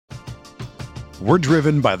We're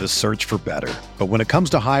driven by the search for better. But when it comes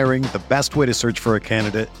to hiring, the best way to search for a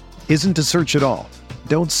candidate isn't to search at all.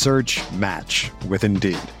 Don't search, match with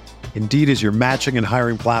Indeed. Indeed is your matching and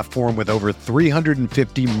hiring platform with over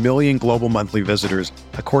 350 million global monthly visitors,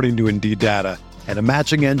 according to Indeed data, and a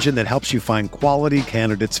matching engine that helps you find quality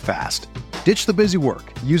candidates fast. Ditch the busy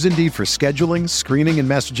work. Use Indeed for scheduling, screening, and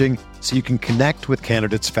messaging so you can connect with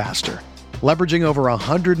candidates faster. Leveraging over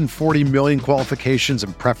 140 million qualifications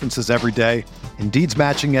and preferences every day, Indeed's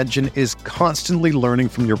matching engine is constantly learning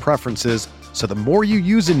from your preferences, so the more you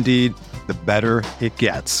use Indeed, the better it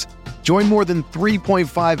gets. Join more than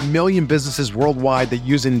 3.5 million businesses worldwide that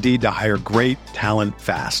use Indeed to hire great talent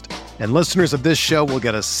fast. And listeners of this show will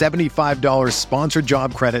get a $75 sponsored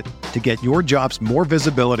job credit to get your jobs more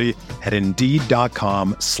visibility at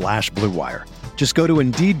Indeed.com/Blue Wire. Just go to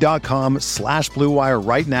Indeed.com/Blue Wire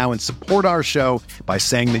right now and support our show by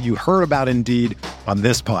saying that you heard about Indeed on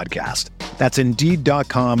this podcast. That's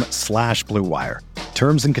Indeed.com/Blue Wire.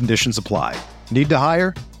 Terms and conditions apply. Need to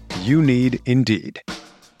hire? You need Indeed.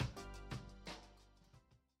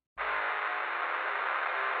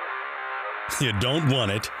 You don't want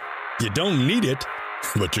it, you don't need it,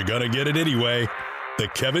 but you're gonna get it anyway. The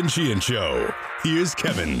Kevin Sheehan Show. Here's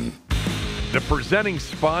Kevin. The presenting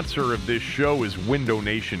sponsor of this show is Window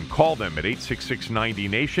Nation. Call them at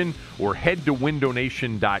 866-90-NATION or head to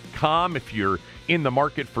windownation.com. If you're in the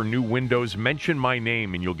market for new windows, mention my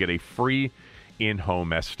name and you'll get a free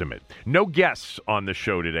in-home estimate. No guests on the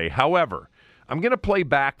show today. However, I'm going to play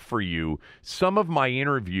back for you some of my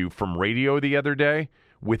interview from radio the other day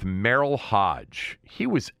with Merril Hoge. He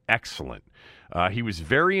was excellent. He was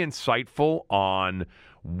very insightful on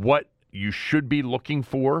what you should be looking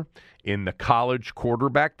for in the college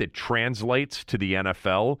quarterback that translates to the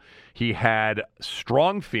NFL. He had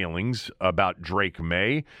strong feelings about Drake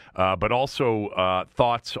May, but also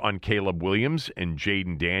thoughts on Caleb Williams and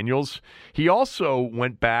Jaden Daniels. He also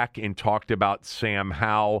went back and talked about Sam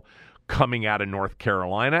Howell coming out of North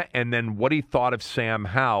Carolina and then what he thought of Sam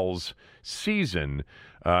Howell's season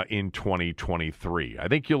in 2023. I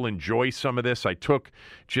think you'll enjoy some of this. I took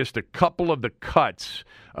just a couple of the cuts,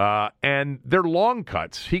 and they're long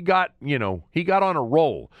cuts. He got on a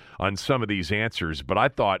roll on some of these answers, but I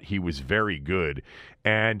thought he was very good.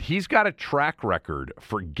 And he's got a track record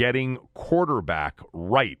for getting quarterback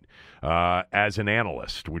right as an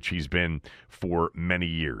analyst, which he's been for many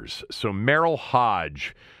years. So Merril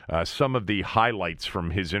Hoge, some of the highlights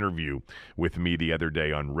from his interview with me the other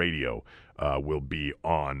day on radio will be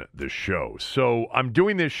on the show. So I'm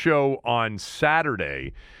doing this show on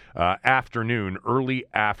Saturday afternoon, early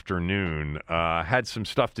afternoon. Had some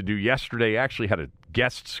stuff to do yesterday. Actually had a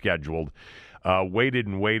guest scheduled. Waited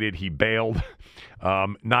and waited. He bailed.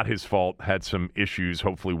 Not his fault. Had some issues.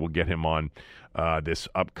 Hopefully we'll get him on this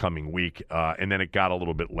upcoming week. And then it got a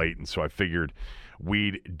little bit late, and so I figured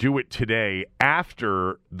we'd do it today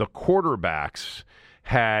after the quarterbacks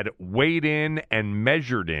had weighed in and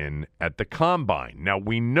measured in at the Combine. Now,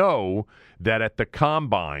 we know that at the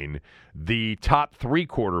Combine, the top three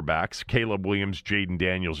quarterbacks, Caleb Williams, Jaden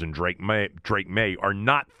Daniels, and Drake May are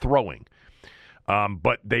not throwing.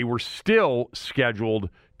 But they were still scheduled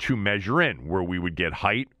to measure in, where we would get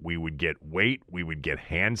height, we would get weight, we would get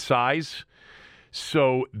hand size.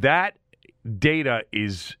 So that data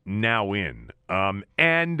is now in.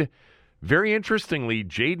 And very interestingly,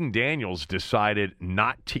 Jaden Daniels decided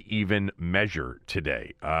not to even measure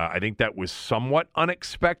today. I think that was somewhat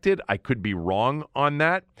unexpected. I could be wrong on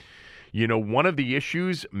that. You know, one of the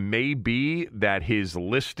issues may be that his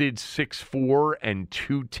listed 6'4" and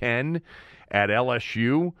 210 at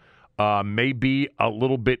LSU may be a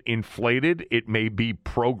little bit inflated. It may be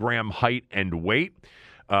program height and weight.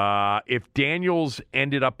 If Daniels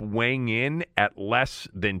ended up weighing in at less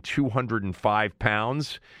than 205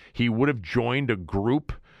 pounds, he would have joined a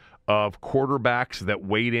group of quarterbacks that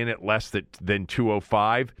weighed in at less than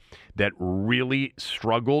 205 that really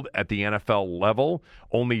struggled at the NFL level.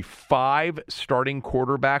 Only 5 starting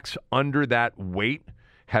quarterbacks under that weight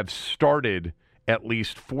have started at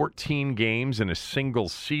least 14 games in a single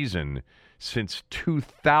season since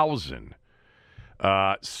 2000.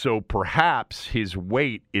 So perhaps his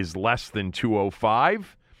weight is less than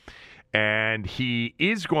 205, and he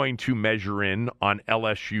is going to measure in on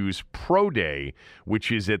LSU's Pro Day,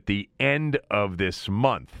 which is at the end of this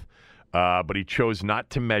month. But he chose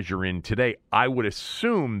not to measure in today. I would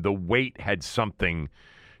assume the weight had something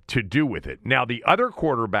to do with it. Now, the other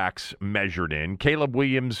quarterbacks measured in, Caleb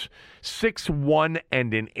Williams, 6'1"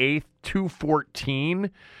 and an eighth,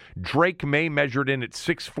 214. Drake May measured in at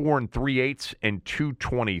 6'4" and 3/8 and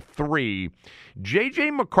 223.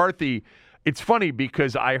 J.J. McCarthy, It's funny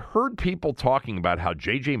because I heard people talking about how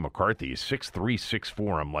J.J. McCarthy is 6'3",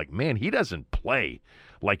 6'4". I'm like, man, he doesn't play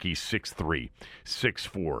like he's 6'3",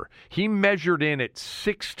 6'4". He measured in at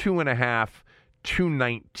 6'2.5",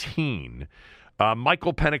 219.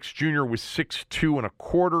 Michael Penix Jr. was 6'2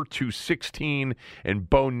 1/4, 216, and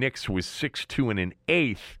Bo Nix was 6'2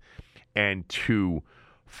 1/8 and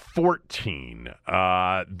 214.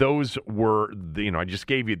 Those were, I just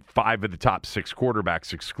gave you 5 of the top 6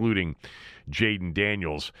 quarterbacks, excluding Jayden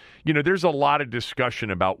Daniels. There's a lot of discussion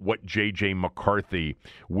about what J.J. McCarthy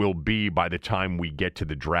will be by the time we get to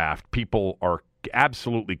the draft. People are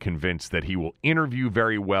absolutely convinced that he will interview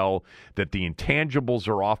very well, that the intangibles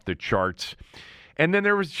are off the charts. And then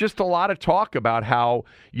there was just a lot of talk about how,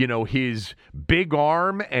 his big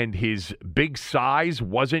arm and his big size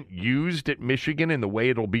wasn't used at Michigan in the way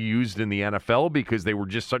it'll be used in the NFL because they were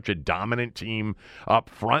just such a dominant team up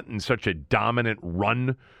front and such a dominant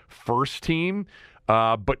run-first team.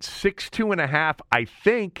 But 6'2.5", I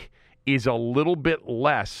think, is a little bit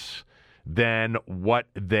less than what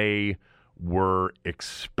they were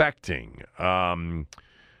expecting.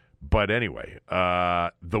 But anyway,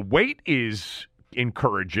 the weight is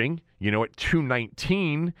encouraging, at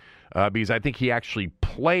 219, because I think he actually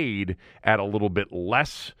played at a little bit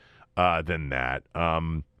less than that.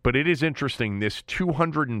 But it is interesting, this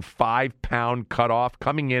 205-pound cutoff,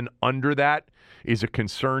 coming in under that is a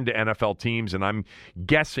concern to NFL teams, and I'm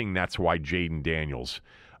guessing that's why Jayden Daniels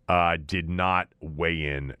did not weigh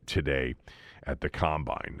in today at the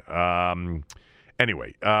Combine.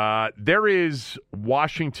 Anyway, there is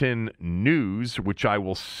Washington news, which I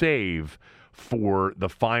will save for the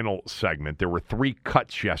final segment. There were 3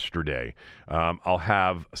 cuts yesterday. I'll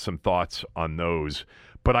have some thoughts on those.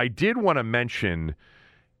 But I did want to mention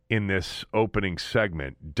in this opening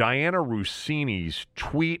segment, Diana Russini's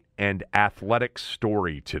tweet and Athletic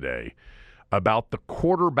story today about the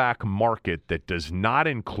quarterback market that does not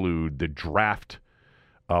include the draft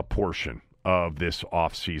portion of this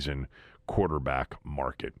offseason quarterback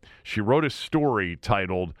market. She wrote a story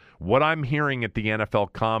titled, "What I'm Hearing at the NFL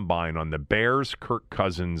Combine on the Bears, Kirk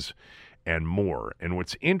Cousins, and More." And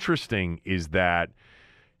what's interesting is that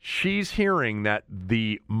she's hearing that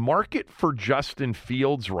the market for Justin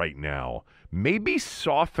Fields right now may be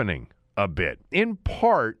softening a bit, in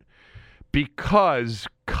part because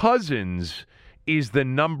Cousins is the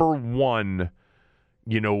number one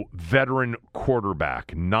veteran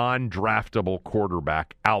quarterback, non-draftable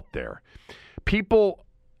quarterback out there. People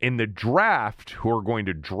in the draft who are going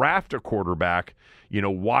to draft a quarterback,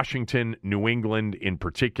 Washington, New England in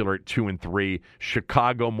particular at 2 and 3,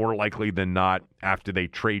 Chicago more likely than not after they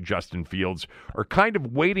trade Justin Fields, are kind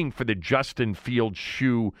of waiting for the Justin Fields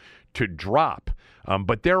shoe to drop.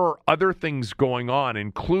 But there are other things going on,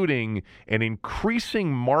 including an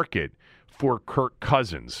increasing market for Kirk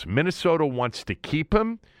Cousins. Minnesota wants to keep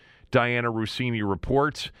him, Diana Russini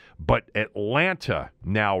reports, but Atlanta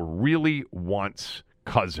now really wants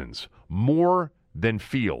Cousins more than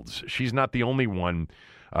Fields. She's not the only one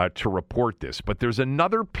to report this, but there's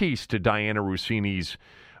another piece to Diana Russini's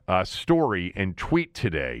story and tweet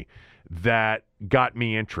today that got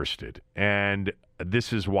me interested, and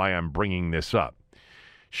this is why I'm bringing this up.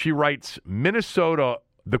 She writes, Minnesota,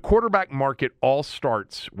 the quarterback market all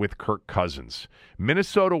starts with Kirk Cousins.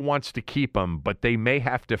 Minnesota wants to keep him, but they may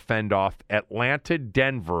have to fend off Atlanta,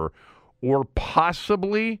 Denver, or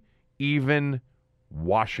possibly even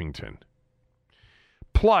Washington.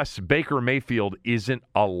 Plus, Baker Mayfield isn't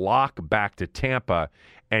a lock back to Tampa,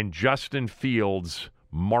 and Justin Fields'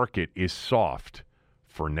 market is soft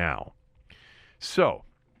for now. So,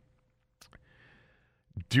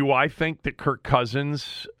 do I think that Kirk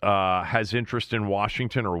Cousins has interest in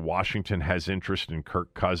Washington, or Washington has interest in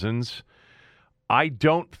Kirk Cousins? I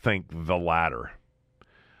don't think the latter.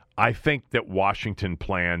 I think that Washington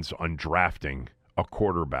plans on drafting a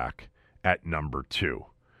quarterback at number 2.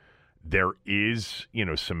 There is,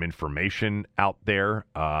 some information out there.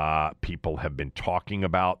 People have been talking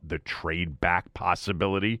about the trade back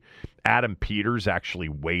possibility. Adam Peters actually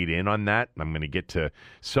weighed in on that. I'm going to get to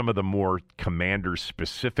some of the more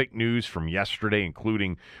Commander-specific news from yesterday,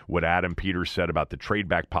 including what Adam Peters said about the trade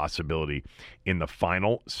back possibility in the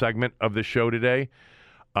final segment of the show today.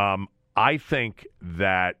 I think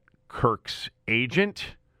that Kirk's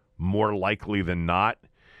agent, more likely than not,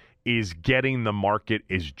 is getting the market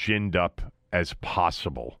as ginned up as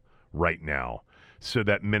possible right now so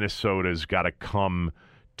that Minnesota's got to come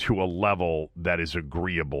to a level that is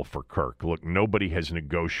agreeable for Kirk. Look, nobody has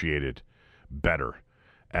negotiated better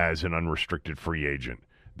as an unrestricted free agent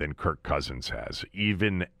than Kirk Cousins has.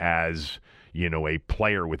 Even as, a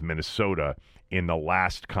player with Minnesota, in the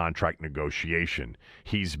last contract negotiation.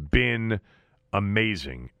 He's been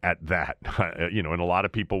amazing at that. And a lot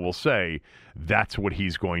of people will say that's what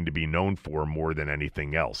he's going to be known for more than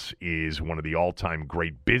anything else, is one of the all-time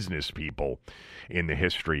great business people in the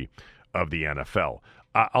history of the NFL.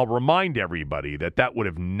 I'll remind everybody that would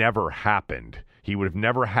have never happened. He would have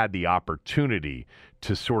never had the opportunity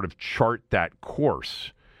to sort of chart that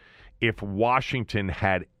course if Washington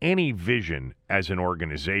had any vision as an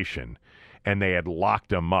organization and they had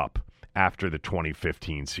locked him up after the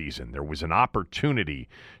 2015 season. There was an opportunity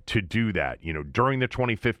to do that, during the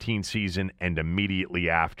 2015 season and immediately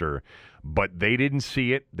after, but they didn't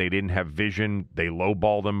see it. They didn't have vision. They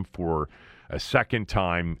lowballed him for a second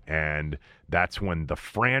time, and that's when the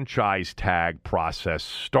franchise tag process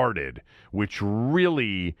started, which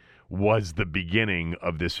really was the beginning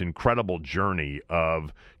of this incredible journey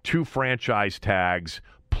of 2 franchise tags,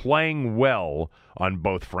 playing well on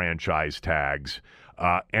both franchise tags,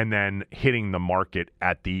 and then hitting the market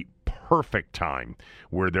at the perfect time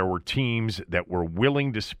where there were teams that were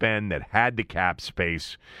willing to spend, that had the cap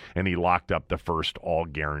space, and he locked up the first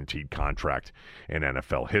all-guaranteed contract in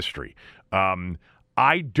NFL history.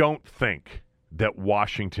 I don't think that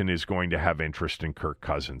Washington is going to have interest in Kirk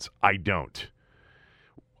Cousins. I don't.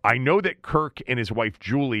 I know that Kirk and his wife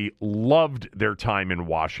Julie loved their time in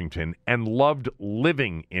Washington and loved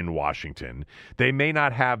living in Washington. They may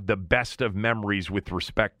not have the best of memories with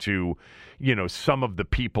respect to, some of the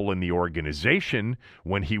people in the organization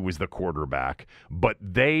when he was the quarterback, but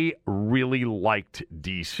they really liked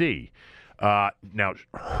D.C. Now,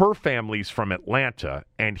 her family's from Atlanta,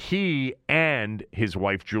 and he and his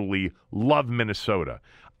wife Julie love Minnesota.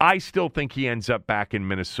 I still think he ends up back in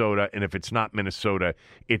Minnesota, and if it's not Minnesota,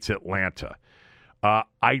 it's Atlanta.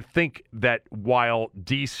 I think that while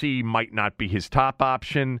D.C. might not be his top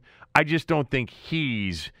option, I just don't think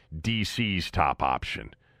he's D.C.'s top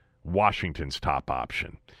option, Washington's top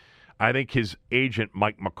option. I think his agent,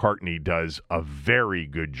 Mike McCartney, does a very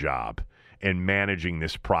good job in managing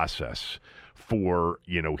this process for,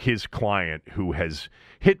 his client who has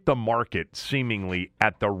hit the market seemingly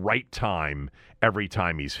at the right time every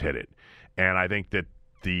time he's hit it. And I think that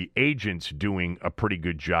the agent's doing a pretty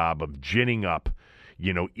good job of ginning up,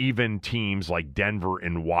 even teams like Denver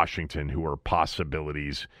and Washington who are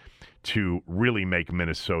possibilities to really make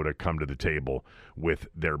Minnesota come to the table with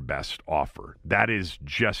their best offer. That is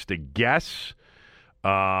just a guess,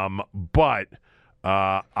 but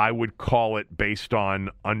I would call it, based on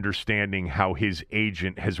understanding how his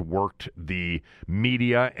agent has worked the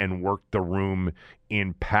media and worked the room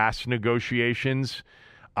in past negotiations,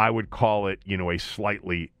 I would call it, a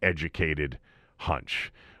slightly educated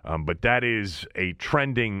hunch. But that is a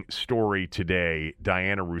trending story today.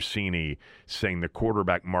 Diana Russini saying the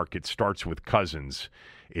quarterback market starts with Cousins.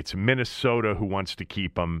 It's Minnesota who wants to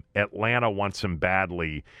keep him. Atlanta wants him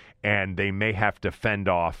badly, and they may have to fend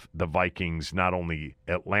off the Vikings, not only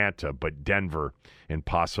Atlanta, but Denver and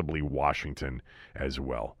possibly Washington as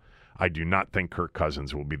well. I do not think Kirk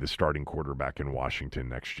Cousins will be the starting quarterback in Washington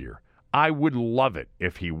next year. I would love it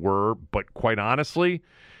if he were, but quite honestly,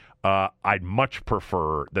 I'd much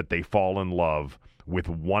prefer that they fall in love with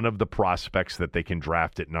one of the prospects that they can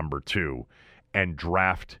draft at number 2 and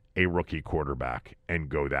draft a rookie quarterback and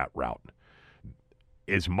go that route.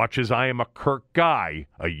 As much as I am a Kirk guy,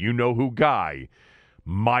 a you-know-who guy,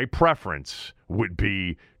 my preference would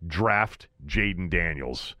be draft Jayden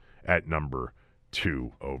Daniels at number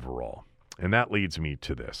 2 overall. And that leads me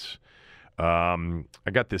to this. I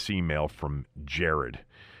got this email from Jared.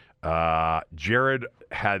 Jared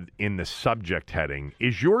had in the subject heading,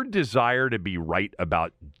 "Is your desire to be right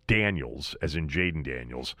about Daniels, as in Jayden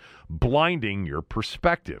Daniels, blinding your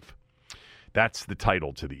perspective?" That's the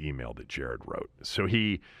title to the email that Jared wrote. So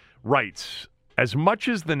he writes, "As much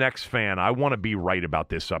as the next fan, I want to be right about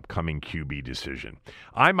this upcoming QB decision.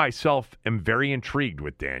 I myself am very intrigued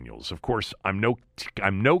with Daniels. Of course, I'm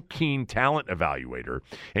no keen talent evaluator,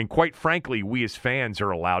 and quite frankly, we as fans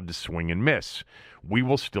are allowed to swing and miss. We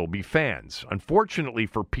will still be fans. Unfortunately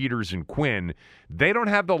for Peters and Quinn, they don't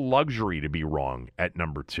have the luxury to be wrong at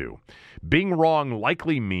number 2. Being wrong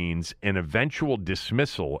likely means an eventual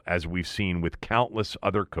dismissal, as we've seen with countless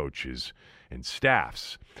other coaches and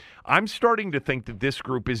staffs. I'm starting to think that this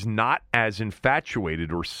group is not as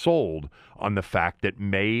infatuated or sold on the fact that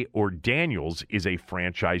May or Daniels is a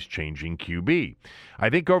franchise-changing QB. I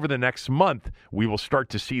think over the next month, we will start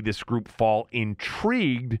to see this group fall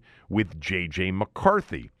intrigued with J.J.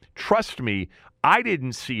 McCarthy. Trust me, I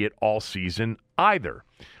didn't see it all season either."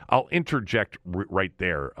 I'll interject right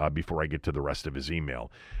there before I get to the rest of his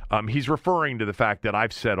email. He's referring to the fact that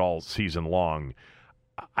I've said all season long,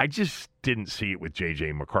 I just didn't see it with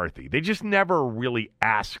J.J. McCarthy. They just never really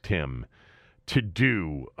asked him to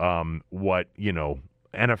do what,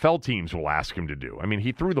 NFL teams will ask him to do. I mean,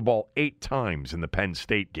 he threw the ball 8 times in the Penn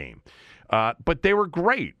State game. But they were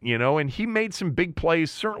great, and he made some big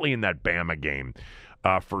plays, certainly in that Bama game,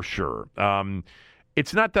 for sure.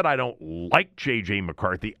 It's not that I don't like J.J.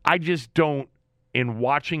 McCarthy. I just don't, in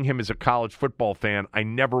watching him as a college football fan, I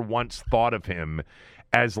never once thought of him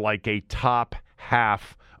as like a top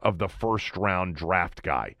half of the first-round draft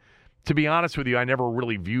guy. To be honest with you, I never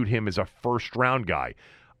really viewed him as a first-round guy.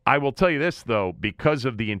 I will tell you this, though, because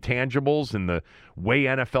of the intangibles and the way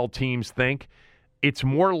NFL teams think, it's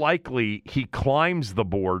more likely he climbs the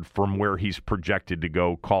board from where he's projected to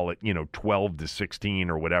go, call it, 12 to 16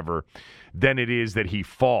 or whatever, than it is that he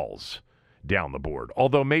falls down the board.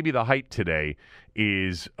 Although maybe the height today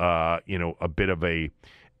is, a bit of a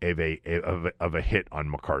hit on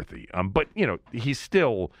McCarthy. But he's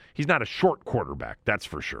not a short quarterback, that's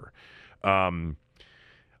for sure. All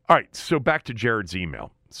right, so back to Jared's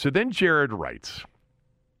email. So then Jared writes,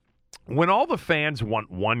 when all the fans want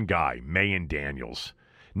one guy, Mayan Daniels,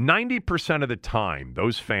 90% of the time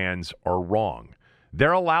those fans are wrong.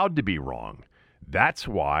 They're allowed to be wrong. That's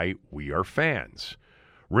why we are fans.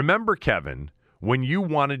 Remember, Kevin, when you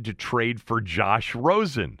wanted to trade for Josh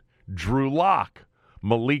Rosen, Drew Lock,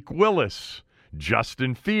 Malik Willis,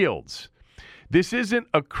 Justin Fields. This isn't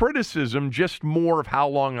a criticism, just more of how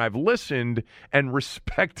long I've listened and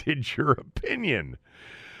respected your opinion.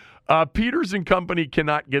 Peters and company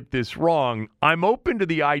cannot get this wrong. I'm open to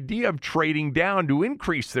the idea of trading down to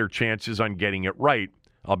increase their chances on getting it right.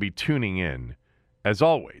 I'll be tuning in, as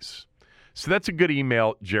always. So that's a good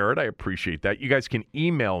email, Jared. I appreciate that. You guys can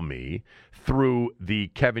email me through the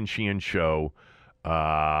Kevin Sheehan Show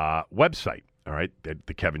website. All right, at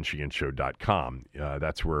thekevinsheehanshow.com.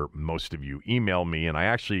 That's where most of you email me. And I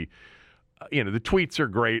actually, the tweets are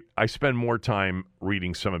great. I spend more time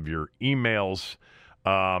reading some of your emails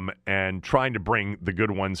and trying to bring the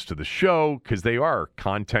good ones to the show because they are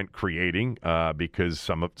content creating because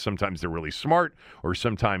sometimes they're really smart or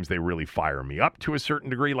sometimes they really fire me up to a certain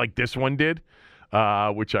degree like this one did,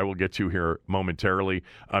 which I will get to here momentarily.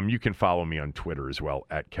 You can follow me on Twitter as well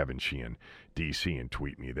at Kevin Sheehan DC and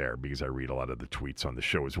tweet me there because I read a lot of the tweets on the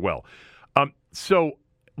show as well. So,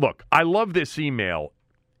 look, I love this email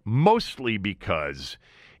mostly because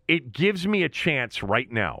it gives me a chance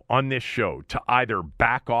right now on this show to either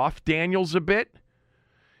back off Daniels a bit,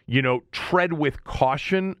 tread with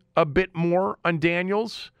caution a bit more on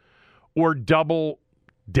Daniels, or double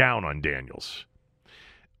down on Daniels.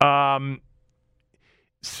 But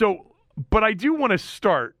I do want to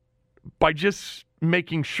start by just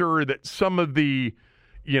making sure that some of the,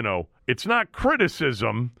 it's not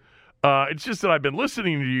criticism. It's just that I've been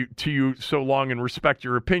listening to you so long and respect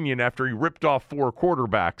your opinion after he ripped off 4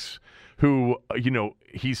 quarterbacks who,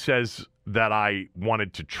 he says that I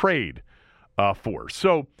wanted to trade for.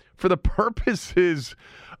 So for the purposes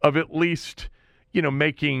of at least,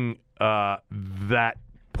 making that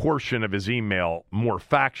portion of his email more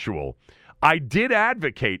factual, I did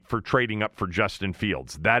advocate for trading up for Justin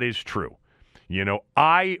Fields. That is true.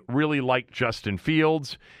 I really like Justin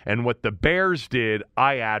Fields, and what the Bears did,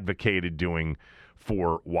 I advocated doing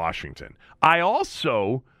for Washington. I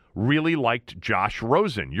also really liked Josh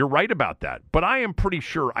Rosen. You're right about that, but I am pretty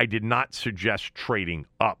sure I did not suggest trading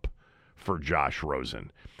up for Josh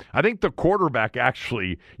Rosen. I think the quarterback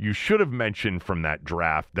actually you should have mentioned from that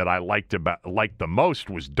draft that I liked the most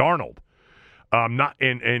was Darnold.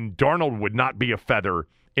 And Darnold would not be a feather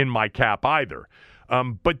in my cap either.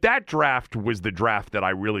 But that draft was the draft that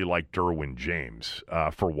I really liked Derwin James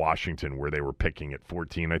for Washington, where they were picking at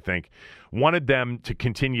 14, I think. Wanted them to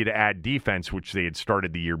continue to add defense, which they had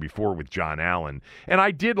started the year before with John Allen. And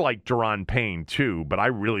I did like Daron Payne, too, but I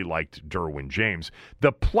really liked Derwin James.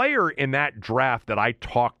 The player in that draft that I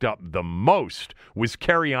talked up the most was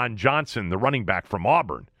Kerryon Johnson, the running back from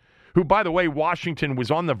Auburn, who, by the way, Washington was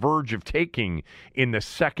on the verge of taking in the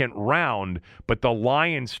second round, but the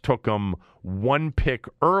Lions took him 1 pick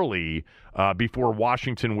early before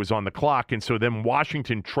Washington was on the clock. And so then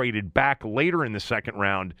Washington traded back later in the second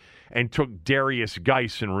round and took Darius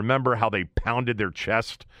Geis. And remember how they pounded their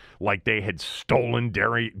chest like they had stolen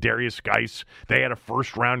Darius Geis? They had a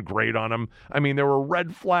first-round grade on him. I mean, there were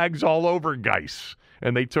red flags all over Geis,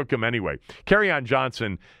 and they took him anyway. Kerryon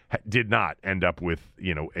Johnson did not end up with,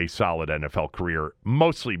 a solid NFL career,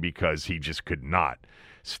 mostly because he just could not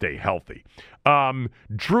stay healthy.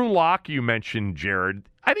 Drew Lock, you mentioned, Jared.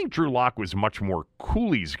 I think Drew Lock was much more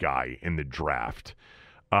Cooley's guy in the draft.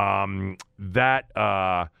 That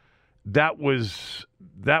was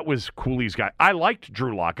that was Cooley's guy. I liked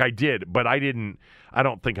Drew Lock. I did, but I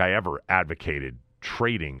don't think I ever advocated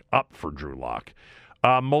trading up for Drew Lock.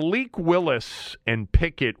 Malik Willis and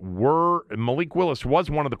Pickett Malik Willis was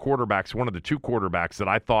one of the quarterbacks, one of the two quarterbacks that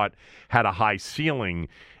I thought had a high ceiling,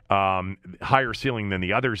 higher ceiling than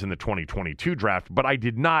the others in the 2022 draft, but I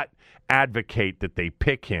did not advocate that they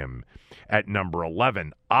pick him at number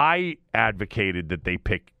 11. I advocated that they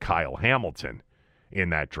pick Kyle Hamilton in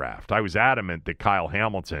that draft. I was adamant that Kyle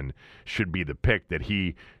Hamilton should be the pick, that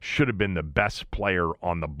he should have been the best player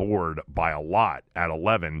on the board by a lot at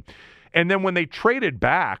 11. And then when they traded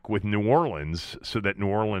back with New Orleans so that New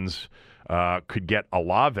Orleans could get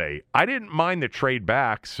Olave, I didn't mind the trade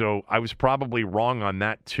back, so I was probably wrong on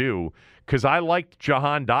that too, because I liked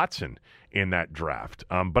Jahan Dotson in that draft.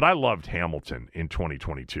 But I loved Hamilton in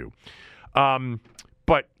 2022.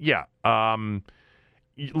 But yeah,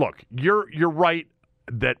 look, you're right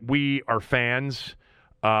that we are fans.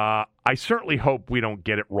 I certainly hope we don't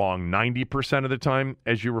get it wrong 90% of the time,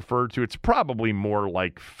 as you referred to. It's probably more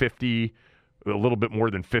like 50, a little bit more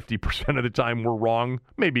than 50% of the time we're wrong,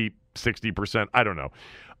 maybe 60%, I don't know.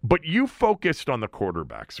 But you focused on the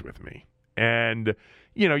quarterbacks with me. And,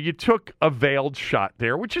 you took a veiled shot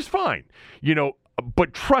there, which is fine.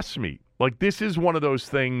 But trust me, like, this is one of those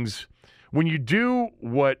things, when you do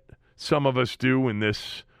what some of us do in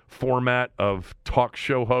this format of talk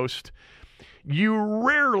show host, you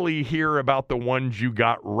rarely hear about the ones you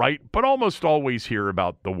got right, but almost always hear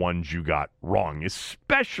about the ones you got wrong,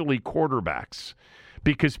 especially quarterbacks,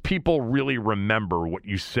 because people really remember what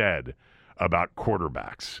you said about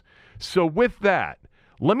quarterbacks. So with that,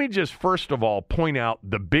 let me just first of all point out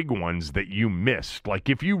the big ones that you missed. Like,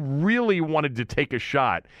 if you really wanted to take a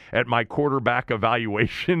shot at my quarterback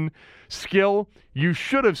evaluation skill, you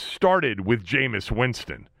should have started with Jameis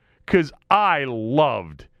Winston, because I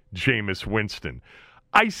loved Jameis Winston.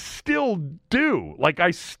 I still do. Like,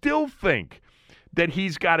 I still think that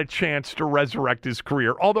he's got a chance to resurrect his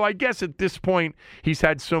career. Although I guess at this point he's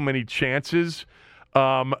had so many chances.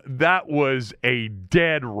 That was a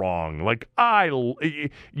dead wrong. Like,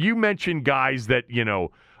 you mentioned guys that,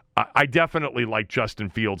 I definitely liked Justin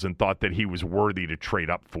Fields and thought that he was worthy to trade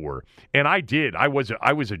up for. And I did. I was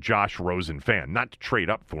a Josh Rosen fan, not to trade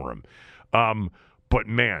up for him. But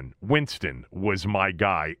man, Winston was my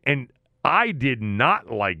guy. And I did not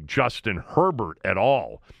like Justin Herbert at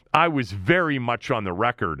all. I was very much on the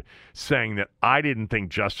record saying that I didn't think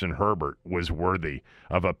Justin Herbert was worthy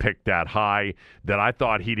of a pick that high, that I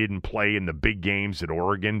thought he didn't play in the big games at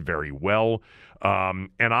Oregon very well. And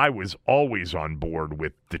I was always on board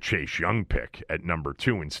with the Chase Young pick at number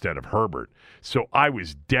 2 instead of Herbert. So I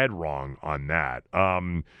was dead wrong on that.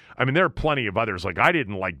 There are plenty of others. Like, I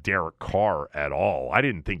didn't like Derek Carr at all. I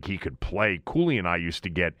didn't think he could play. Cooley and I used to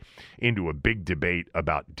get into a big debate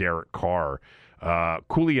about Derek Carr.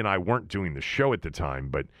 Cooley and I weren't doing the show at the time,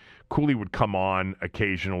 but Cooley would come on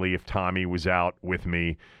occasionally if Tommy was out with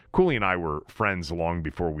me. Cooley and I were friends long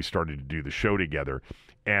before we started to do the show together.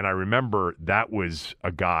 And I remember that was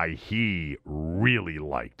a guy he really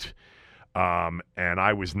liked. And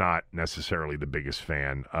I was not necessarily the biggest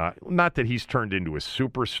fan. Not that he's turned into a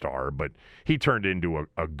superstar, but he turned into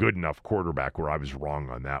a good enough quarterback where I was wrong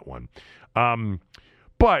on that one.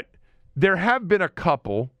 But there have been a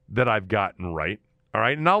couple that I've gotten right. All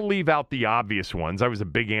right, and I'll leave out the obvious ones. I was a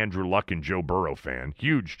big Andrew Luck and Joe Burrow fan,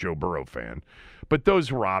 huge Joe Burrow fan. But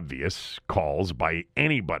those were obvious calls by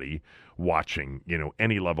anybody watching,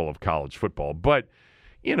 any level of college football. But,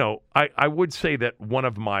 I would say that one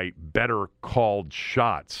of my better called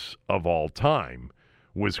shots of all time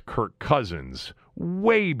was Kirk Cousins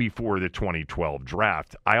way before the 2012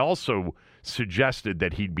 draft. I also suggested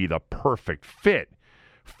that he'd be the perfect fit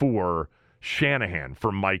for Shanahan,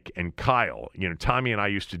 for Mike and Kyle. Tommy and I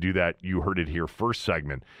used to do that. You heard it here first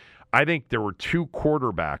segment. I think there were two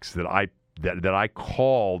quarterbacks that I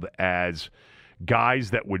called as guys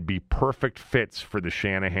that would be perfect fits for the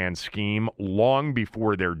Shanahan scheme long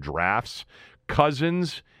before their drafts,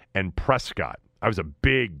 Cousins and Prescott. I was a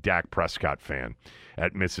big Dak Prescott fan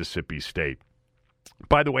at Mississippi State.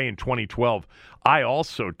 By the way, in 2012, I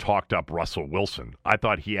also talked up Russell Wilson. I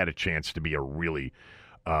thought he had a chance to be a really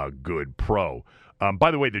good pro.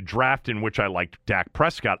 By the way, the draft in which I liked Dak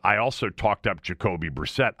Prescott, I also talked up Jacoby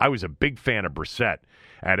Brissett. I was a big fan of Brissett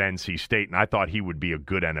at NC State, and I thought he would be a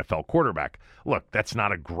good NFL quarterback. Look, that's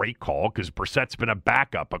not a great call because Brissett's been a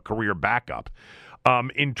backup, a career backup.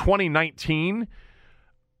 In 2019,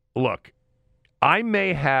 look, I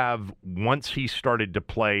may have, once he started to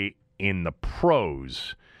play in the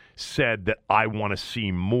pros, said that I want to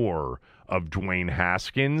see more of Dwayne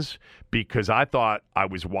Haskins because I thought I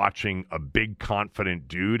was watching a big, confident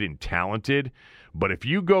dude and talented. But if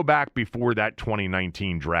you go back before that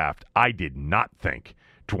 2019 draft, I did not think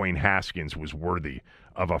Dwayne Haskins was worthy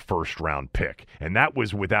of a first-round pick. And that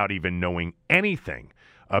was without even knowing anything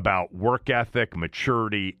about work ethic,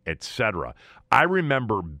 maturity, etc. I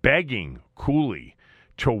remember begging Cooley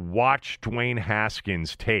to watch Dwayne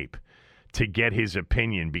Haskins' tape to get his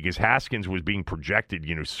opinion because Haskins was being projected,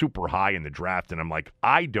 super high in the draft. And I'm like,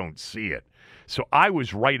 I don't see it. So I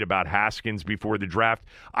was right about Haskins before the draft.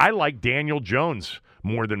 I like Daniel Jones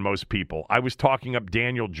more than most people. I was talking up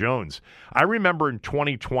Daniel Jones. I remember in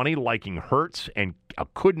 2020 liking Hurts and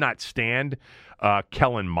could not stand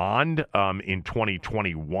Kellen Mond in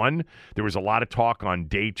 2021. There was a lot of talk on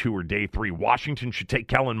day 2 or day 3. Washington should take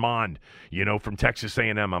Kellen Mond, from Texas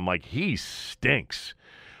A&M. I'm like, he stinks.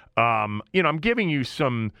 I'm giving you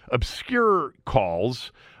some obscure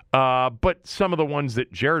calls, but some of the ones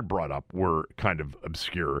that Jared brought up were kind of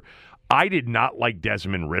obscure. I did not like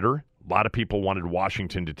Desmond Ridder. A lot of people wanted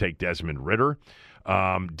Washington to take Desmond Ridder.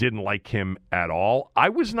 Didn't like him at all. I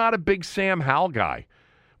was not a big Sam Howell guy.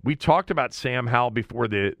 We talked about Sam Howell before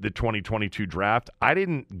the 2022 draft. I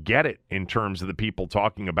didn't get it in terms of the people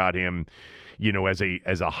talking about him, as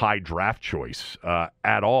a high draft choice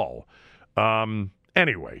at all.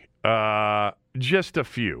 Anyway, just a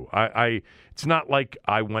few. It's not like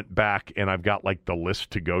I went back and I've got like the list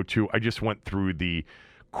to go to. I just went through the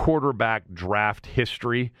quarterback draft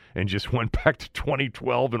history and just went back to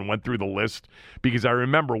 2012 and went through the list because I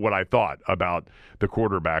remember what I thought about the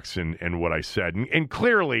quarterbacks and what I said. And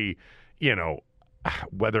clearly,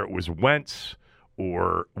 whether it was Wentz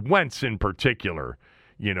or Wentz in particular,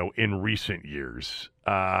 in recent years,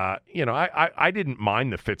 I didn't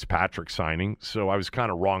mind the Fitzpatrick signing, so I was kind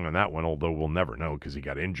of wrong on that one, although we'll never know because he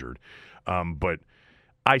got injured. But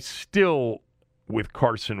I still, with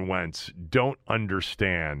Carson Wentz, don't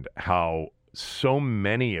understand how so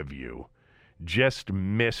many of you just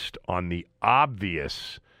missed on the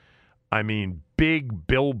obvious, big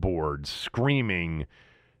billboards screaming,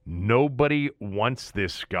 nobody wants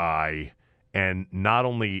this guy. And not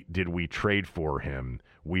only did we trade for him,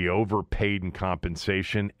 we overpaid in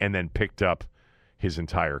compensation and then picked up his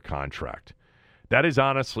entire contract. That is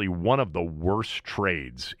honestly one of the worst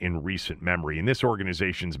trades in recent memory. And this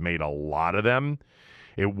organization's made a lot of them.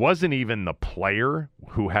 It wasn't even the player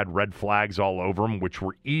who had red flags all over him, which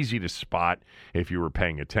were easy to spot if you were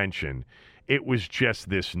paying attention. It was just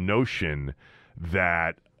this notion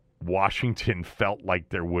that Washington felt like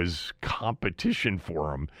there was competition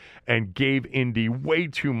for him and gave Indy way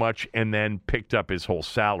too much and then picked up his whole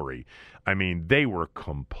salary. They were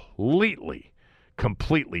completely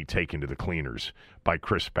taken to the cleaners by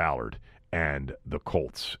Chris Ballard and the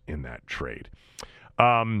Colts in that trade.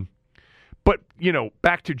 But,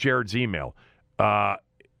 back to Jared's email.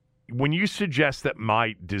 When you suggest that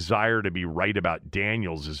my desire to be right about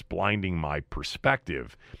Daniels is blinding my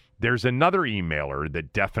perspective, there's another emailer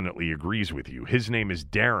that definitely agrees with you. His name is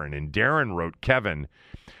Darren, and Darren wrote, Kevin,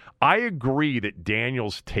 I agree that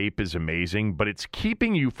Daniels' tape is amazing, but it's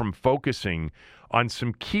keeping you from focusing on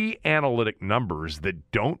some key analytic numbers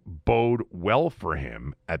that don't bode well for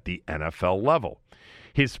him at the NFL level.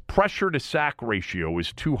 His pressure-to-sack ratio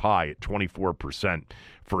is too high at 24%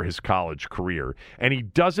 for his college career, and he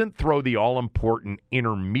doesn't throw the all-important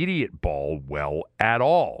intermediate ball well at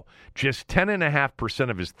all. Just 10.5%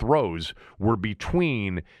 of his throws were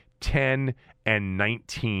between 10 and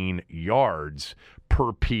 19 yards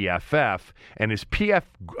per PFF, and his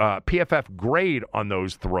PFF grade on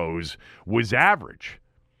those throws was average.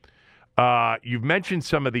 You've mentioned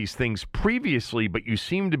some of these things previously, but you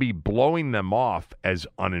seem to be blowing them off as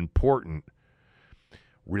unimportant.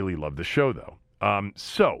 Really love the show, though.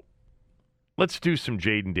 So let's do some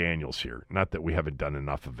Jayden Daniels here. Not that we haven't done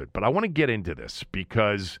enough of it, but I want to get into this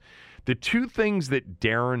because the two things that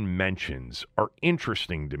Darren mentions are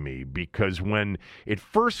interesting to me because when it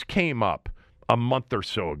first came up a month or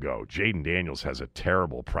so ago, Jayden Daniels has a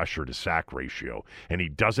terrible pressure-to-sack ratio, and he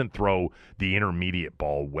doesn't throw the intermediate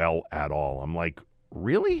ball well at all. I'm like,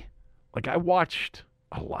 really? Like, I watched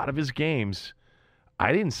a lot of his games.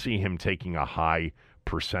 I didn't see him taking a high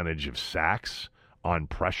percentage of sacks on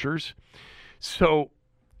pressures. So,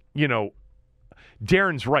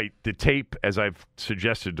 Darren's right. The tape, as I've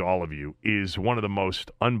suggested to all of you, is one of the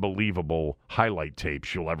most unbelievable highlight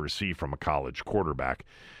tapes you'll ever see from a college quarterback.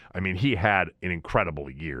 He had an incredible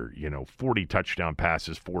year, 40 touchdown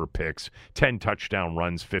passes, 4 picks, 10 touchdown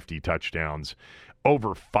runs, 50 touchdowns,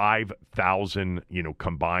 over 5,000,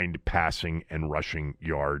 combined passing and rushing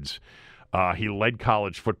yards. He led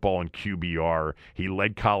college football in QBR. He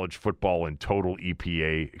led college football in total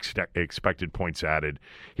EPA, expected points added.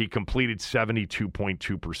 He completed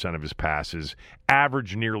 72.2% of his passes,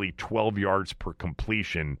 averaged nearly 12 yards per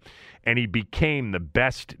completion, and he became the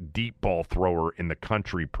best deep ball thrower in the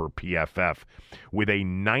country per PFF with a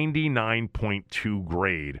 99.2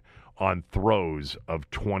 grade on throws of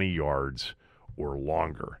 20 yards or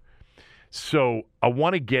longer. So I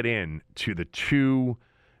want to get into the two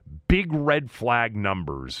big red flag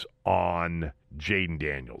numbers on Jayden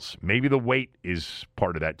Daniels. Maybe the weight is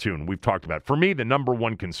part of that too, and we've talked about it. For me, the number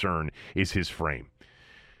one concern is his frame.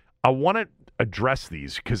 I want to address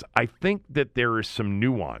these because I think that there is some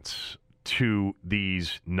nuance to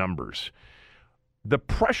these numbers. The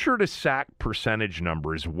pressure to sack percentage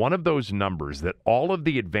number is one of those numbers that all of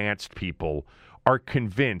the advanced people are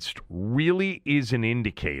convinced really is an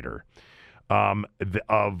indicator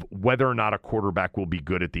of whether or not a quarterback will be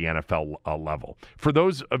good at the NFL level. For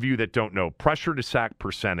those of you that don't know, pressure to sack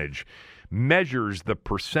percentage measures the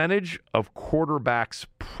percentage of quarterbacks'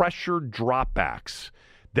 pressure dropbacks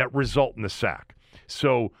that result in the sack.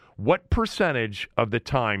 So what percentage of the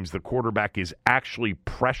times the quarterback is actually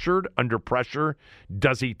pressured, under pressure,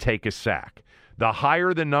 does he take a sack? The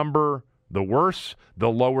higher the number, the worse. The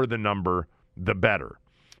lower the number, the better.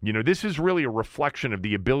 You know, this is really a reflection of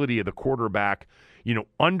the ability of the quarterback, you know,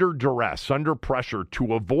 under duress, under pressure,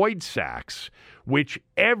 to avoid sacks, which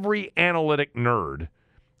every analytic nerd,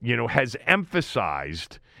 you know, has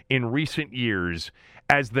emphasized in recent years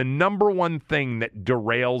as the number one thing that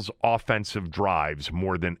derails offensive drives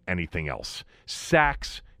more than anything else.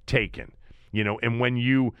 Sacks taken. You know, and when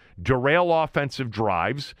you derail offensive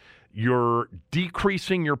drives, you're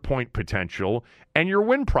decreasing your point potential and your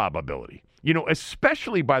win probability. You know,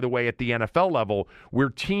 especially, by the way, at the NFL level, where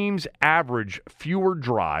teams average fewer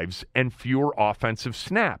drives and fewer offensive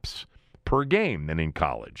snaps per game than in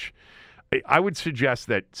college. I would suggest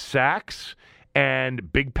that sacks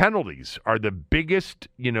and big penalties are the biggest,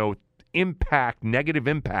 you know, negative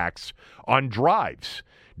impacts on drives.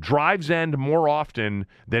 Drives end more often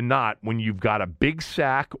than not when you've got a big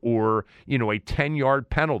sack or, you know, a 10-yard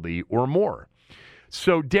penalty or more.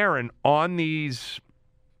 So, Darren, on the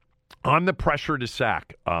pressure to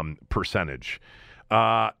sack percentage,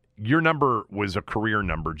 your number was a career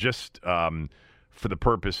number, just for the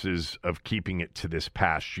purposes of keeping it to this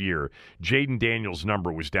past year. Jayden Daniels'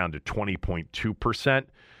 number was down to 20.2%.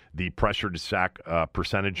 The pressure to sack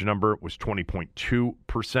percentage number was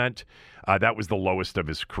 20.2%. That was the lowest of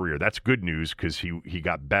his career. That's good news because he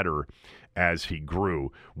got better as he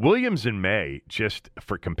grew. Williams and May, just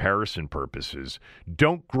for comparison purposes,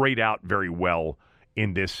 don't grade out very well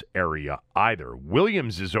in this area either.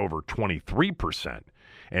 Williams is over 23%,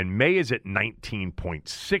 and May is at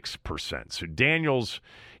 19.6%. So Daniels,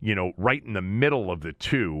 you know, right in the middle of the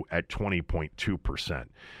two at 20.2%.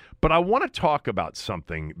 But I want to talk about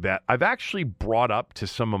something that I've actually brought up to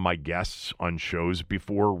some of my guests on shows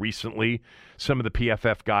before recently. Some of the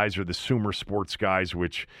PFF guys or the Sumer Sports guys,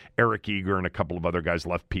 which Eric Eager and a couple of other guys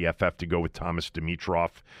left PFF to go with Thomas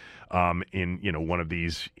Dimitroff in, you know, one of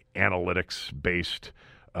these analytics-based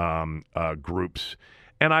groups.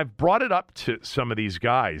 And I've brought it up to some of these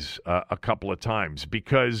guys a couple of times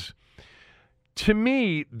because, to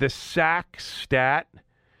me, the sack stat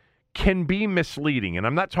can be misleading. And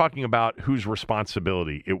I'm not talking about whose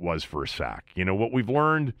responsibility it was for a sack. You know, what we've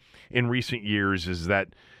learned in recent years is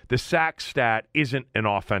that the sack stat isn't an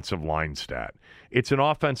offensive line stat. It's an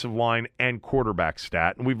offensive line and quarterback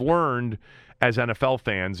stat. And we've learned as NFL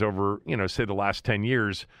fans over, you know, say the last 10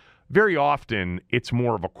 years, very often it's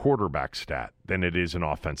more of a quarterback stat than it is an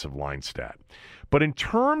offensive line stat. But in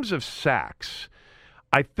terms of sacks,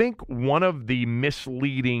 I think one of the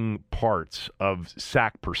misleading parts of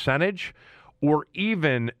sack percentage or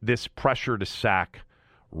even this pressure to sack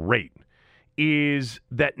rate is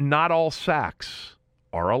that not all sacks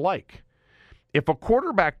are alike. If a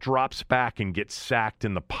quarterback drops back and gets sacked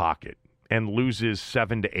in the pocket and loses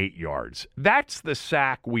 7 to 8 yards, that's the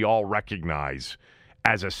sack we all recognize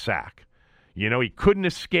as a sack. You know, he couldn't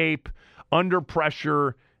escape, under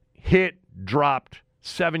pressure, hit, dropped,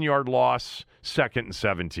 7-yard loss, 2nd and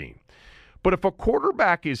 17. But if a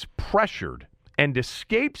quarterback is pressured and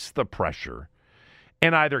escapes the pressure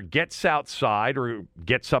and either gets outside or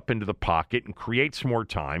gets up into the pocket and creates more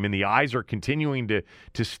time, and the eyes are continuing to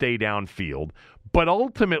stay downfield, but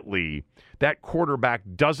ultimately that quarterback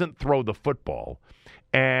doesn't throw the football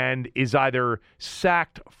and is either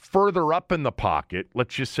sacked further up in the pocket,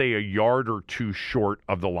 let's just say a yard or two short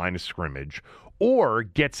of the line of scrimmage, or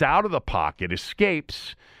gets out of the pocket,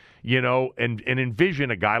 escapes, and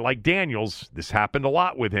envision a guy like Daniels. This happened a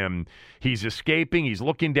lot with him. He's escaping. He's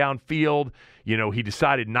looking downfield. He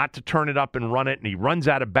decided not to turn it up and run it, and he runs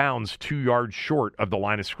out of bounds 2 yards short of the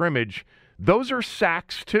line of scrimmage. Those are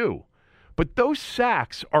sacks too. But those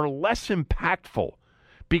sacks are less impactful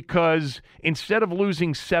because instead of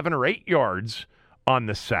losing 7 or 8 yards on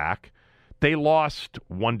the sack, they lost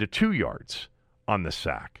 1 to 2 yards on the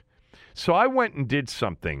sack. So I went and did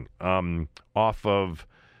something off of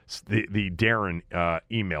the Darren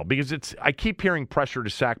email because I keep hearing pressure to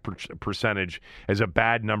sack percentage as a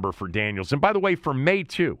bad number for Daniels. And by the way, for May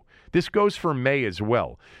too. This goes for May as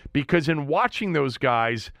well. Because in watching those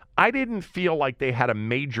guys, I didn't feel like they had a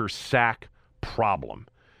major sack problem.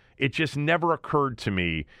 It just never occurred to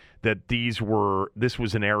me that this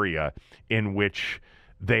was an area in which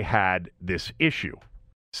they had this issue.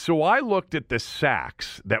 So I looked at the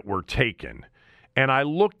sacks that were taken, and I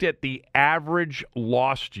looked at the average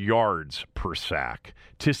lost yards per sack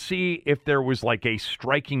to see if there was like a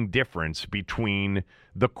striking difference between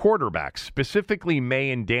the quarterbacks, specifically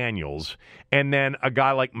May and Daniels, and then a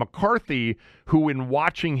guy like McCarthy, who in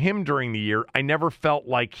watching him during the year, I never felt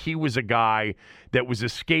like he was a guy that was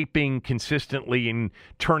escaping consistently and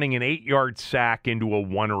turning an 8-yard sack into a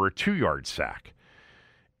 1 or a 2-yard sack.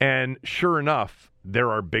 And sure enough,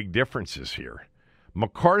 there are big differences here.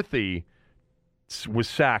 McCarthy was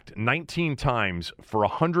sacked 19 times for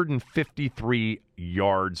 153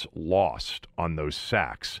 yards lost on those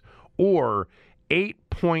sacks, or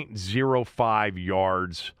 8.05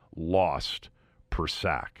 yards lost per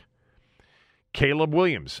sack. Caleb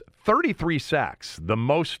Williams, 33 sacks, the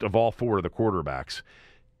most of all 4 of the quarterbacks.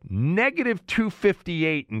 Negative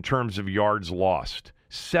 258 in terms of yards lost,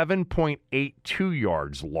 7.82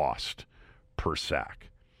 yards lost per sack.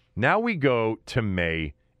 Now we go to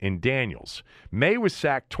May and Daniels. May was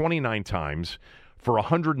sacked 29 times for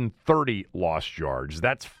 130 lost yards.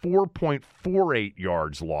 That's 4.48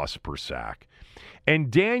 yards lost per sack.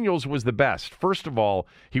 And Daniels was the best. First of all,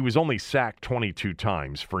 he was only sacked 22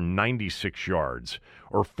 times for 96 yards,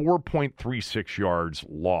 or 4.36 yards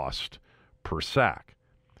lost per sack.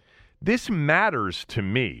 This matters to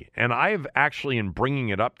me, and I have actually, in bringing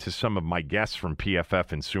it up to some of my guests from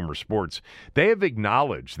PFF and Sumer Sports, they have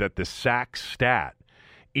acknowledged that the sack stat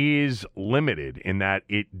is limited in that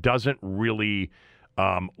it doesn't really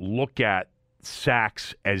look at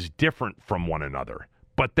sacks as different from one another,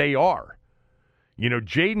 but they are.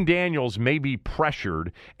 Jaden Daniels may be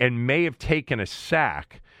pressured and may have taken a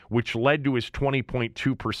sack, which led to his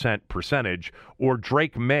 20.2% percentage, or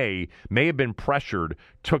Drake May have been pressured,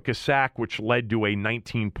 took a sack, which led to a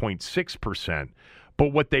 19.6%.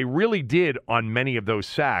 But what they really did on many of those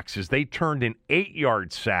sacks is they turned an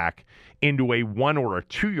 8-yard sack into a 1 or a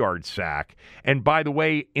 2-yard sack. And by the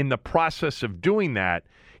way, in the process of doing that,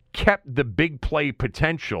 kept the big play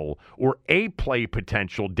potential or a play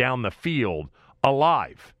potential down the field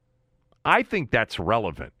alive. I think that's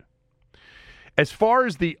relevant. As far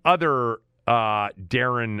as the other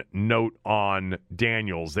Darren note on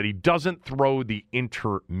Daniels, that he doesn't throw the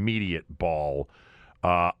intermediate ball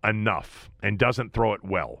enough and doesn't throw it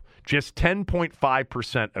well. Just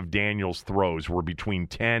 10.5% of Daniels' throws were between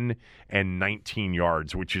 10 and 19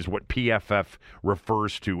 yards, which is what PFF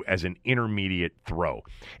refers to as an intermediate throw.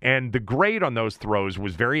 And the grade on those throws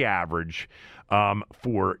was very average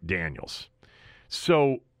for Daniels.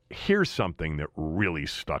 So here's something that really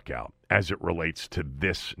stuck out as it relates to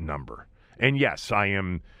this number. And yes, I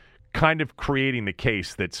am kind of creating the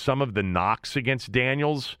case that some of the knocks against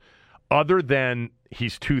Daniels, other than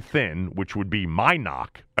he's too thin, which would be my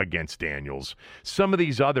knock against Daniels, some of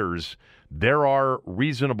these others, there are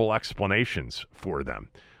reasonable explanations for them.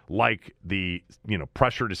 Like the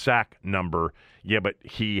pressure to sack number, but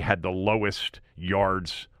he had the lowest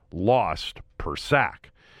yards lost per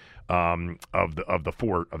sack of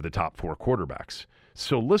the top 4 quarterbacks.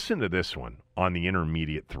 So listen to this one on the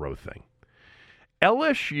intermediate throw thing.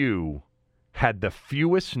 LSU had the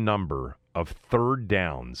fewest number of third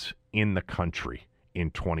downs in the country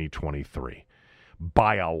in 2023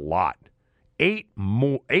 by a lot. 8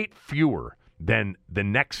 fewer than the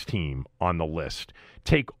next team on the list.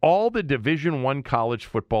 Take all the Division I college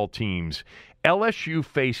football teams, LSU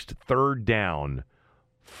faced third down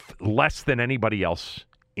less than anybody else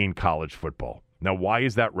in college football. Now, why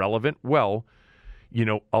is that relevant? Well,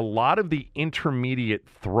 a lot of the intermediate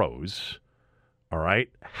throws,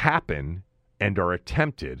 happen and are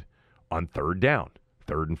attempted on third down,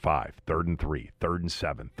 3rd and 5, 3rd and 3, 3rd and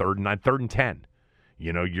 7, 3rd and 9, 3rd and 10.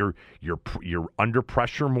 You're under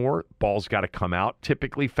pressure more. Ball's got to come out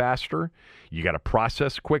typically faster. You got to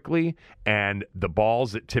process quickly, and the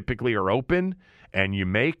balls that typically are open and you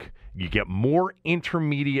get more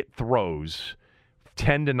intermediate throws,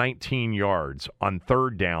 10 to 19 yards on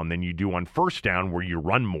third down than you do on first down where you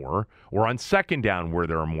run more, or on second down where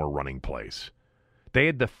there are more running plays. They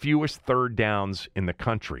had the fewest third downs in the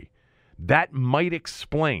country. That might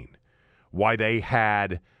explain why they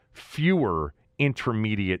had fewer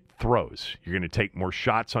intermediate throws. You're going to take more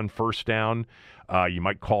shots on first down. You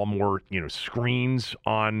might call more, screens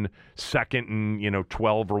on second and,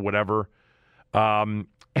 12 or whatever. And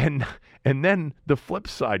then the flip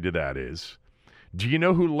side to that is, do you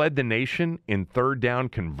know who led the nation in third down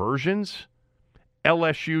conversions?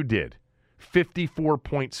 LSU did.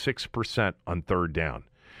 54.6% on third down.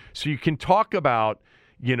 So you can talk about,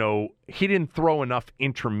 he didn't throw enough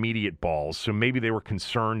intermediate balls, so maybe they were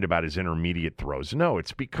concerned about his intermediate throws. No,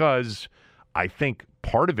 it's because I think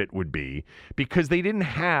part of it would be because they didn't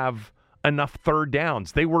have enough third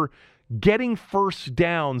downs. They were getting first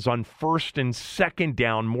downs on first and second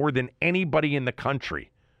down more than anybody in the country.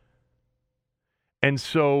 And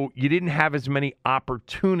so you didn't have as many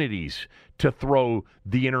opportunities to throw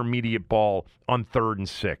the intermediate ball on 3rd and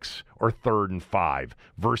 6 or 3rd and 5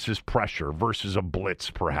 versus pressure, versus a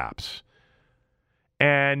blitz perhaps.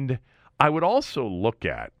 And I would also look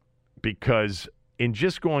at, because in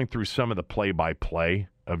just going through some of the play-by-play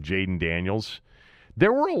of Jayden Daniels,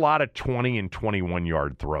 there were a lot of 20 and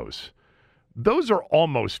 21-yard throws. Those are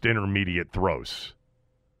almost intermediate throws.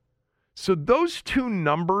 So those two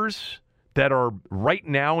numbers that are right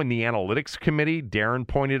now in the analytics committee, Darren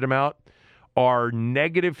pointed them out, are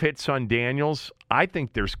negative hits on Daniels. I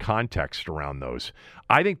think there's context around those.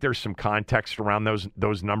 I think there's some context around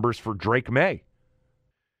those numbers for Drake May.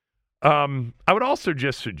 I would also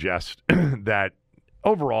just suggest that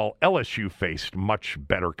overall LSU faced much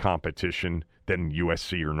better competition than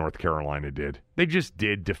USC or North Carolina did. They just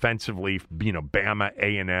did defensively, Bama,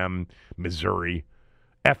 A&M, Missouri,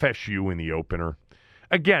 FSU in the opener.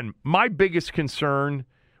 Again, my biggest concern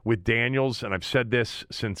with Daniels, and I've said this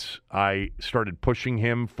since I started pushing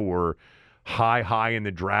him for high in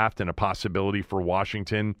the draft and a possibility for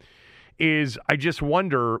Washington, is I just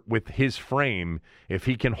wonder with his frame if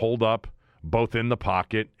he can hold up both in the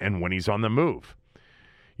pocket and when he's on the move.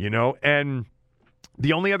 And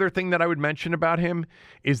the only other thing that I would mention about him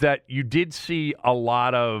is that you did see a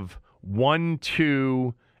lot of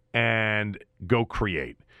 1-2 and go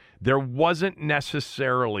create. There wasn't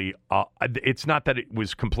necessarily, it's not that it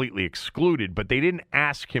was completely excluded, but they didn't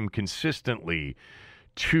ask him consistently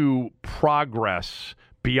to progress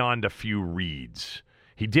beyond a few reads.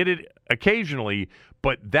 He did it occasionally,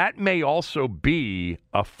 but that may also be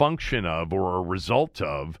a function of or a result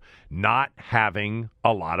of not having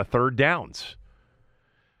a lot of third downs.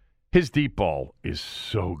 His deep ball is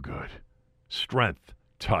so good. Strength,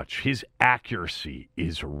 touch. His accuracy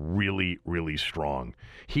is really, really strong.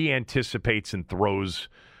 He anticipates and throws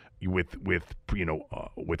with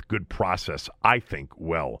good process, I think,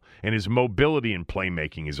 well. And his mobility and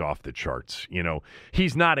playmaking is off the charts.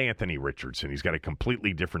 He's not Anthony Richardson. He's got a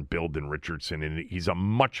completely different build than Richardson, and he's a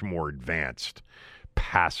much more advanced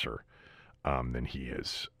passer than he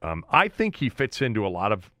is. I think he fits into a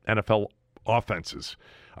lot of NFL offenses.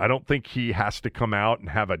 I don't think he has to come out and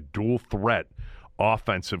have a dual threat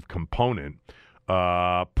offensive component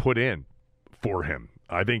put in for him.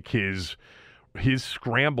 I think his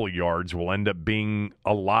scramble yards will end up being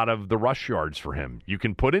a lot of the rush yards for him. You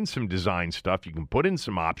can put in some design stuff, you can put in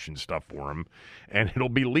some option stuff for him, and it'll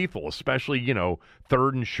be lethal, especially,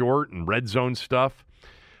 3rd and short and red zone stuff.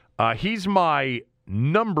 He's my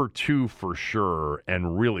number 2 for sure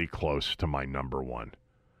and really close to my number 1.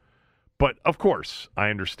 But, of course,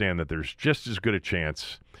 I understand that there's just as good a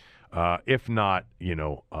chance, if not,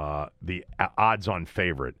 the odds-on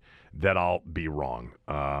favorite, that I'll be wrong.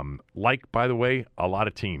 By the way, a lot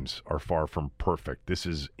of teams are far from perfect. This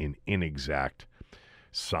is an inexact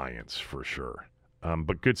science for sure.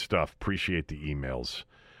 But good stuff. Appreciate the emails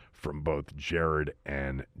from both Jared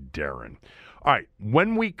and Darren. All right,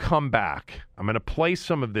 when we come back, I'm going to play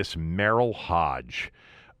some of this Merrill Hodge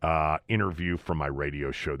interview from my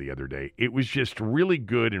radio show the other day. It was just really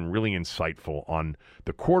good and really insightful on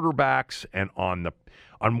the quarterbacks and on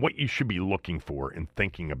what you should be looking for and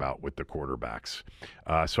thinking about with the quarterbacks.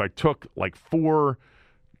 So I took 4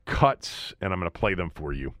 cuts, and I'm going to play them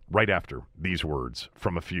for you right after these words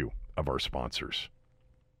from a few of our sponsors.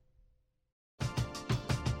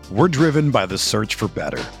 We're driven by the search for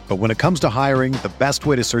better. But when it comes to hiring, the best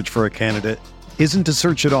way to search for a candidate isn't to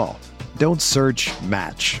search at all. Don't search,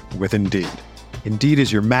 match with Indeed. Indeed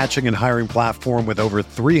is your matching and hiring platform with over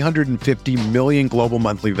 350 million global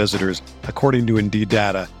monthly visitors, according to Indeed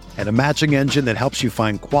data, and a matching engine that helps you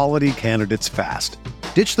find quality candidates fast.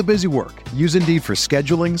 Ditch the busy work. Use Indeed for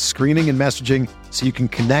scheduling, screening, and messaging so you can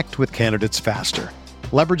connect with candidates faster.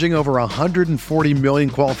 Leveraging over 140 million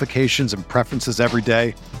qualifications and preferences every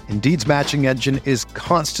day, Indeed's matching engine is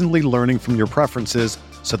constantly learning from your preferences,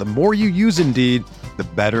 so the more you use Indeed, the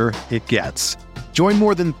better it gets. Join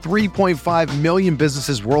more than 3.5 million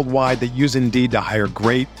businesses worldwide that use Indeed to hire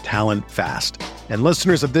great talent fast. And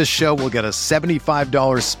listeners of this show will get a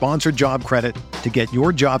 $75 sponsored job credit to get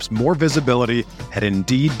your jobs more visibility at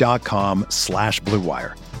Indeed.com/Blue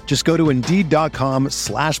Wire. Just go to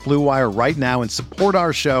Indeed.com/Blue Wire right now and support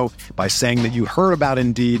our show by saying that you heard about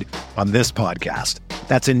Indeed on this podcast.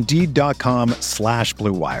 That's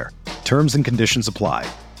Indeed.com/Blue Wire. Terms and conditions apply.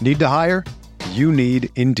 Need to hire? You need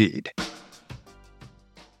Indeed.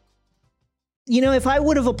 You know, if I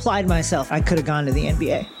would have applied myself, I could have gone to the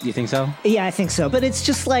NBA. You think so? Yeah, I think so. But it's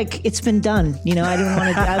just like, it's been done. You know, I didn't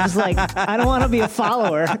want to, I was like, I don't want to be a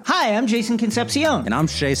follower. Hi, I'm Jason Concepcion. And I'm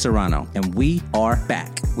Shea Serrano. And we are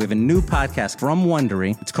back. We have a new podcast from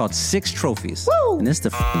Wondery. It's called Six Trophies. Woo! And it's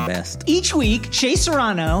the best. Each week, Shea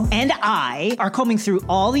Serrano and I are combing through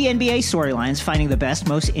all the NBA storylines, finding the best,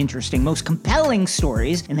 most interesting, most compelling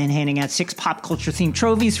stories, and then handing out 6 pop culture themed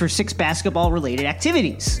trophies for 6 basketball related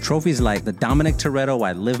activities. Trophies like the Dominic Toretto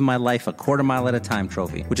I Live My Life a Quarter Mile at a Time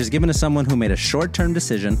trophy, which is given to someone who made a short-term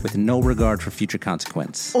decision with no regard for future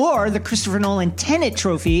consequence. Or the Christopher Nolan Tenet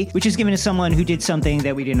trophy, which is given to someone who did something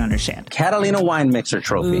that we didn't understand. Catalina Wine Mixer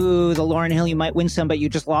trophy. Ooh, the Lauryn Hill You Might Win Some But You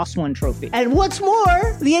Just Lost One trophy. And what's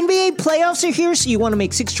more, the NBA playoffs are here, so you want to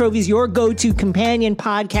make 6 Trophies your go-to companion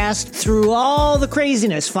podcast through all the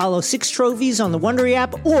craziness. Follow 6 Trophies on the Wondery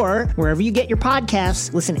app or wherever you get your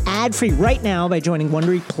podcasts. Listen ad-free right now by joining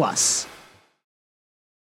Wondery Plus.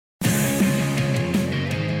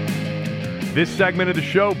 This segment of the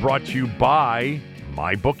show brought to you by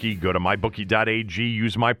MyBookie. Go to mybookie.ag.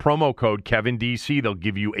 Use my promo code KevinDC. They'll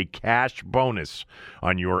give you a cash bonus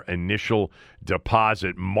on your initial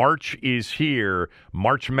deposit. March is here.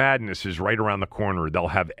 March Madness is right around the corner. They'll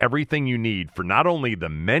have everything you need for not only the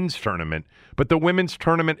men's tournament, but the women's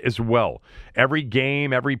tournament as well. Every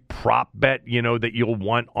game, every prop bet, that you'll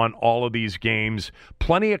want on all of these games.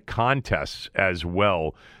 Plenty of contests as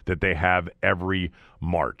well that they have every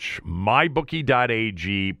March.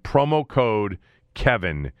 MyBookie.ag, promo code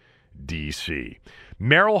Kevin DC.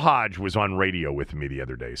 Merrill Hodge was on radio with me the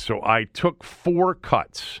other day, so I took 4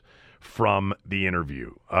 cuts from the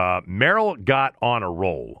interview. Merrill got on a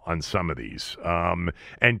roll on some of these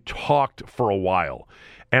and talked for a while.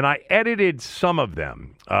 And I edited some of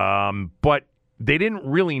them, but they didn't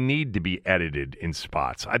really need to be edited in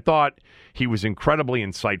spots. I thought he was incredibly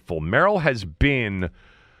insightful. Merrill has been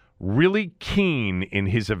really keen in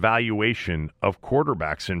his evaluation of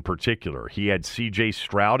quarterbacks in particular. He had C.J.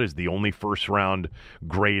 Stroud as the only first-round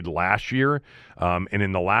grade last year. And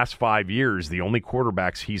in the last 5 years, the only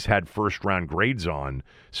quarterbacks he's had first-round grades on,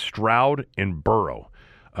 Stroud and Burrow.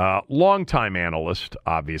 Longtime analyst,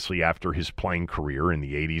 obviously, after his playing career in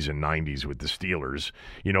the 80s and 90s with the Steelers.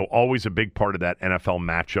 Always a big part of that NFL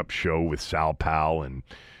matchup show with Sal Powell and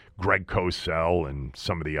Greg Cosell and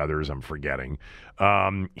some of the others I'm forgetting.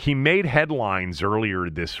 He made headlines earlier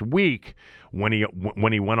this week when he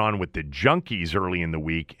went on with the Junkies early in the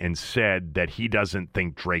week and said that he doesn't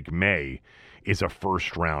think Drake May is a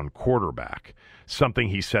first-round quarterback, something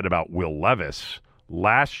he said about Will Levis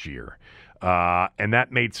last year. And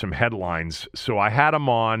that made some headlines. So I had him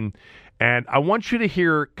on, and I want you to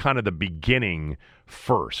hear kind of the beginning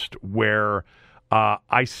first, where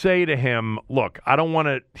I say to him, look, I don't want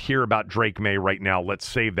to hear about Drake May right now. Let's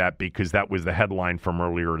save that because that was the headline from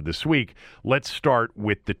earlier this week. Let's start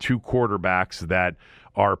with the 2 quarterbacks that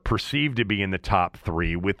are perceived to be in the top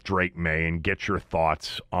 3 with Drake May and get your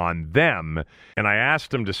thoughts on them. And I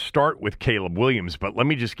asked him to start with Caleb Williams, but let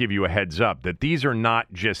me just give you a heads up that these are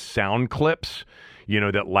not just sound clips,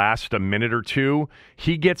 that last a minute or two.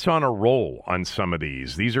 He gets on a roll on some of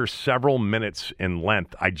these. These are several minutes in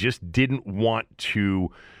length. I just didn't want to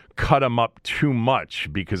cut him up too much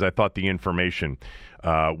because I thought the information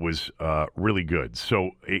was really good.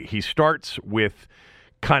 So he starts with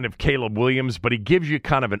kind of Caleb Williams, but he gives you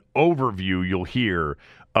kind of an overview, you'll hear,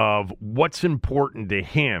 of what's important to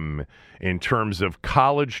him in terms of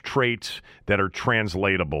college traits that are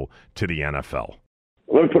translatable to the NFL.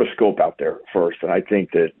 Let me put a scope out there first, and I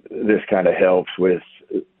think that this kind of helps with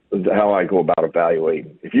how I go about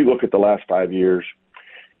evaluating. If you look at the last 5 years,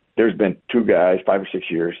 there's been 2 guys, 5 or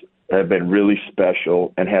 6 years, that have been really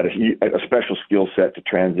special and had a special skill set to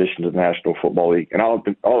transition to the National Football League. And I'll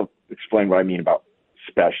explain what I mean about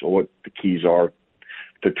special, what the keys are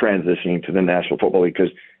to transitioning to the National Football League,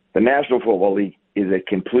 because The National Football League is a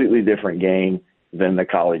completely different game than the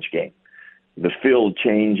college game. The field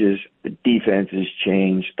changes, the defenses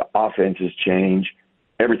change, the offenses change,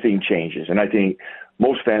 everything changes. And I think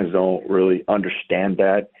most fans don't really understand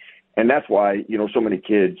that. And that's why, so many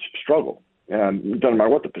kids struggle. It doesn't matter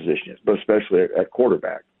what the position is, but especially at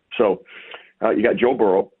quarterback. So you got Joe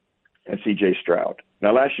Burrow and C.J. Stroud.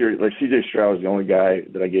 Now, last year, C.J. Stroud was the only guy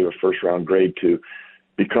that I gave a first-round grade to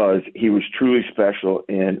because he was truly special,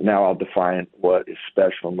 and now I'll define what is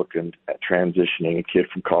special in looking at transitioning a kid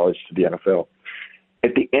from college to the NFL.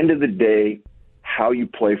 At the end of the day, how you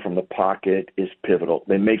play from the pocket is pivotal.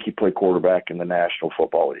 They make you play quarterback in the National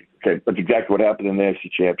Football League. Okay, that's exactly what happened in the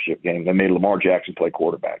AFC Championship game. They made Lamar Jackson play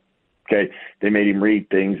quarterback. Okay, they made him read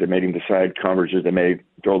things. They made him decide coverages. They made him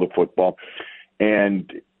throw the football.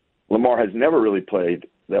 And Lamar has never really played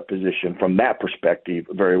that position from that perspective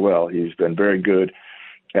very well. He's been very good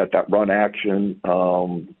at that run action,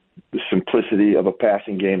 the simplicity of a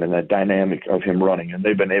passing game, and the dynamic of him running. And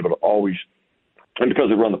they've been able to always, and because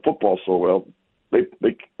they run the football so well,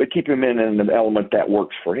 they keep him in an element that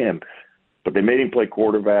works for him. But they made him play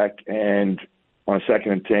quarterback, and on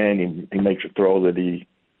 2nd and 10, he makes a throw that he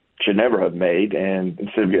should never have made, and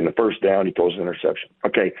instead of getting the first down, he throws an interception.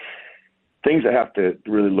 Okay, things I have to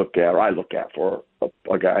really look at, or I look at for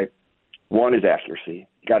a guy, one is accuracy.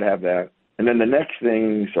 You got to have that. And then the next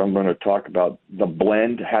thing, so I'm going to talk about, the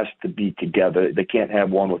blend has to be together. They can't have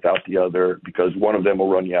one without the other because one of them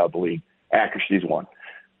will run you out of the league. Accuracy is one.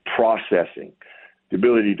 Processing, the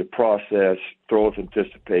ability to process, throw with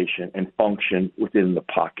anticipation, and function within the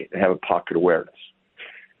pocket and have a pocket awareness.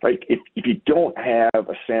 Like if you don't have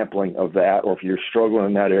a sampling of that, or if you're struggling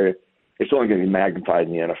in that area, it's only going to be magnified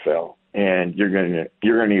in the NFL, and you're going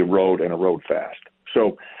to erode and erode fast.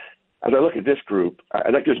 So as I look at this group,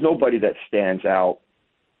 there's nobody that stands out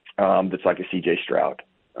that's like a C.J. Stroud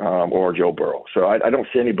or Joe Burrow. So I don't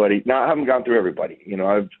see anybody. Now I haven't gone through everybody.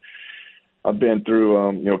 I've been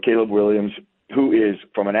through Caleb Williams, who is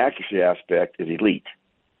from an accuracy aspect is elite.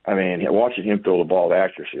 I mean, watching him throw the ball with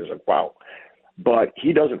accuracy is like wow. But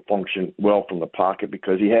he doesn't function well from the pocket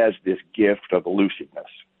because he has this gift of elusiveness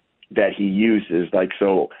that he uses. Like,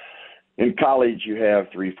 so in college, you have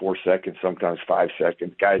 3-4 seconds, sometimes 5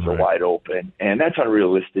 seconds. Guys are wide open, and that's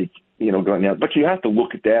unrealistic, going down. But you have to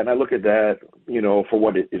look at that, and I look at that, for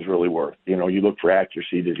what it is really worth. You look for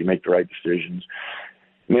accuracy. Does he make the right decisions?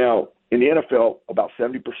 Now, in the NFL, about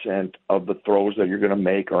 70% of the throws that you're going to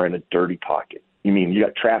make are in a dirty pocket. You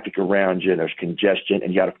got traffic around you, and there's congestion,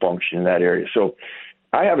 and you got to function in that area. So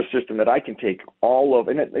I have a system that I can take all of,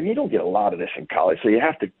 and you don't get a lot of this in college, so you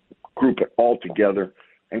have to group it all together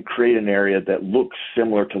and create an area that looks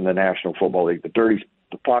similar to the National Football League.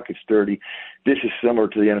 The pocket's dirty. This is similar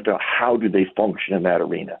to the NFL. How do they function in that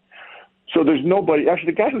arena? So there's nobody.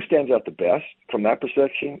 Actually, the guy who stands out the best from that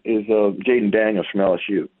perception is Jaden Daniels from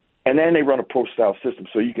LSU. And then they run a pro-style system,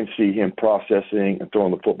 so you can see him processing and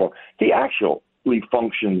throwing the football. He actually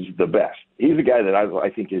functions the best. He's the guy that I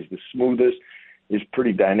think is the smoothest, is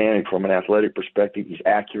pretty dynamic from an athletic perspective. He's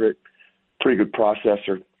accurate, pretty good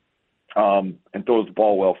processor, and throws the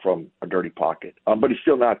ball well from a dirty pocket. But he's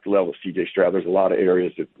still not at the level of C.J. Stroud. There's a lot of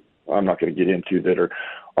areas that I'm not going to get into that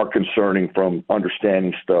are concerning from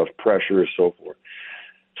understanding stuff, pressure, and so forth.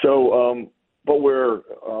 So, but where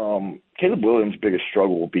Caleb Williams' biggest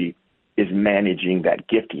struggle will be is managing that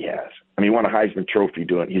gift he has. I mean, he won a Heisman Trophy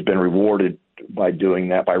doing it. He's been rewarded by doing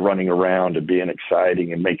that, by running around and being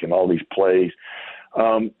exciting and making all these plays.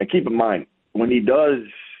 And keep in mind, when he does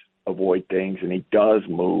avoid things and he does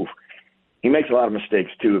move, he makes a lot of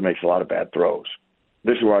mistakes too and makes a lot of bad throws.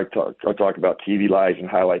 This is where I talk about TV lies and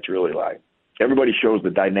highlights really lie. Everybody shows the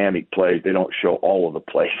dynamic plays. They don't show all of the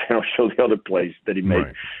plays. They don't show the other plays that he made.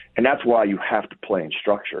 Right. And that's why you have to play in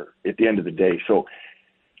structure at the end of the day. So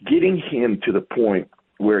getting him to the point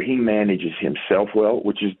where he manages himself well,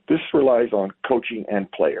 which is this relies on coaching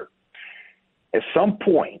and player. At some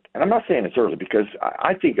point, and I'm not saying it's early because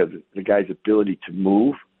I think of the guy's ability to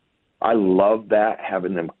move. I love that,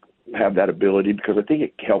 having them have that ability because I think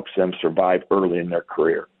it helps them survive early in their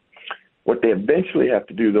career. What they eventually have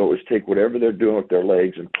to do, though, is take whatever they're doing with their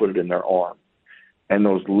legs and put it in their arm. And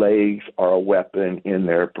those legs are a weapon in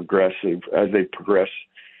their progressive, as they progress,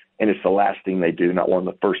 and it's the last thing they do, not one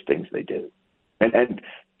of the first things they do. And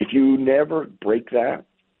if you never break that,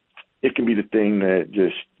 it can be the thing that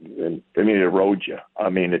just, it erodes you. I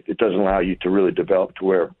mean, it doesn't allow you to really develop to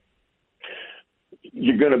where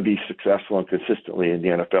you're going to be successful and consistently in the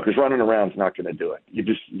NFL because running around is not going to do it.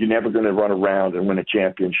 You're never going to run around and win a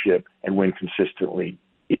championship and win consistently.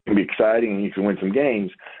 It can be exciting and you can win some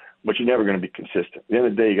games, but you're never going to be consistent. At the end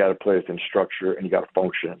of the day, you got to play within structure and you got to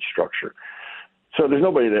function in structure. So there's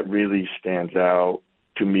nobody that really stands out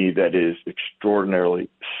to me that is extraordinarily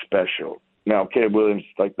special. Now, Caleb Williams,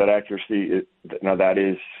 like that accuracy,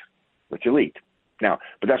 that's elite. Now,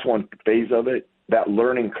 but that's one phase of it. That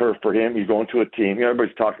learning curve for him, he's going to a team.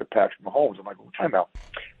 Everybody's talking to Patrick Mahomes. I'm like, well, time out.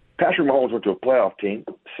 Patrick Mahomes went to a playoff team,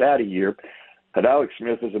 sat a year, had Alex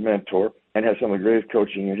Smith as a mentor, and had some of the greatest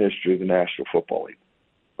coaching in the history of the National Football League.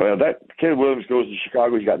 Well, that Caleb Williams goes to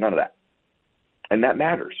Chicago, he's got none of that. And that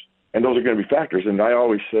matters. And those are going to be factors. And I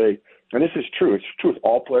always say, and this is true, it's true with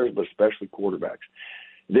all players, but especially quarterbacks,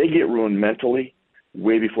 they get ruined mentally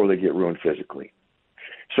way before they get ruined physically.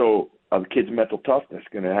 So the kid's mental toughness is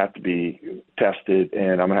going to have to be tested,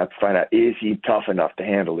 and I'm going to have to find out, is he tough enough to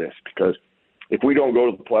handle this? Because if we don't go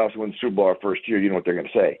to the playoffs and win the Super Bowl our first year, you know what they're going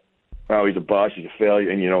to say. Oh, he's a bust, he's a failure,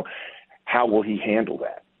 and, how will he handle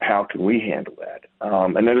that? How can we handle that?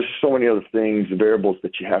 And then there's so many other things, variables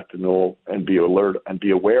that you have to know and be alert and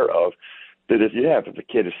be aware of, that if the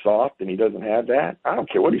kid is soft and he doesn't have that, I don't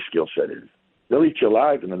care what his skill set is. They'll eat you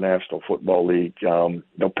alive in the National Football League.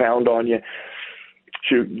 They'll pound on you.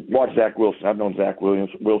 Shoot, watch Zach Wilson. I've known Zach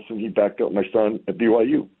Wilson. He backed up my son at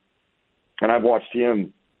BYU. And I've watched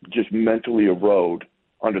him just mentally erode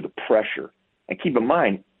under the pressure. And keep in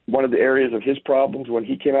mind, one of the areas of his problems when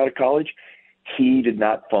he came out of college, he did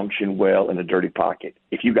not function well in a dirty pocket.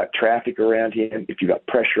 If you got traffic around him, if you got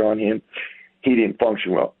pressure on him, he didn't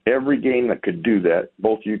function well. Every game that could do that,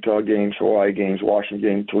 both Utah games, Hawaii games, Washington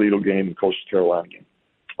game, Toledo game, and Coastal Carolina game,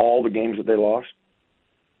 all the games that they lost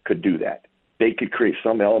could do that. They could create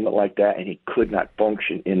some element like that, and he could not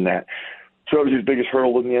function in that. So it was his biggest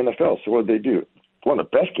hurdle in the NFL. So what did they do? One of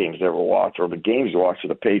the best games I ever watched, or the games I watched, are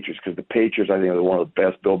the Patriots, because the Patriots, I think, are one of the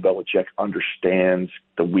best. Bill Belichick understands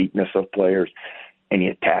the weakness of players, and he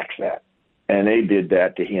attacks that. And they did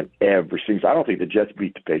that to him every season. I don't think the Jets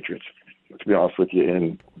beat the Patriots, to be honest with you,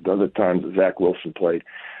 in the other times that Zach Wilson played.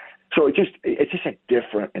 So it's just a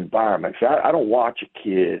different environment. So I don't watch a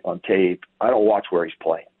kid on tape. I don't watch where he's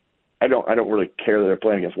playing. I don't really care that they're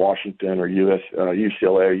playing against Washington or UCLA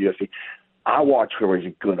or USC. I watch where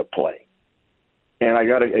he's going to play.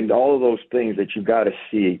 And all of those things that you got to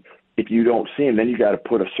see. If you don't see him, then you got to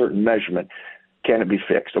put a certain measurement. Can it be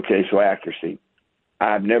fixed? Okay, so accuracy.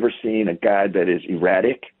 I've never seen a guy that is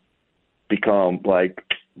erratic become like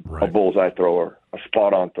a bullseye thrower, a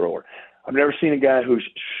spot-on thrower. I've never seen a guy who's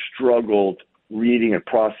struggled reading and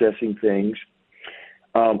processing things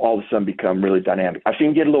all of a sudden become really dynamic. I've seen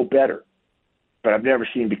him get a little better, but I've never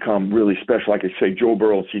seen him become really special. Like I say, Joe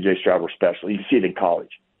Burrow and C.J. Stroud were special. You can see it in college.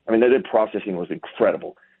 I mean, their processing was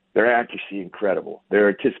incredible. Their accuracy, incredible. Their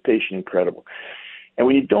anticipation, incredible. And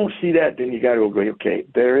when you don't see that, then you got to go, okay,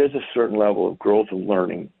 there is a certain level of growth and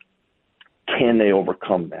learning. Can they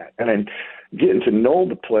overcome that? And then getting to know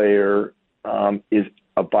the player is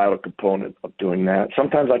a vital component of doing that.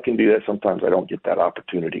 Sometimes I can do that. Sometimes I don't get that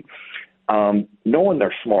opportunity. Knowing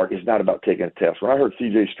they're smart is not about taking a test. When I heard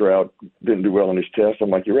C.J. Stroud didn't do well on his test, I'm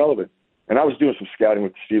like, irrelevant. And I was doing some scouting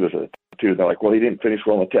with the Steelers at the time, too. They're like, well, he didn't finish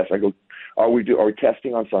well on the test. I go, are we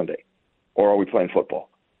testing on Sunday, or are we playing football?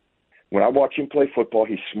 When I watch him play football,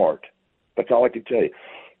 he's smart. That's all I can tell you.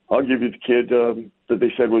 I'll give you the kid that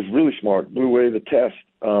they said was really smart, blew away the test,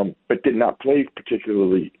 but did not play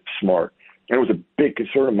particularly smart. And it was a big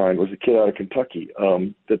concern of mine, was a kid out of Kentucky,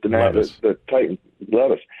 the Titan,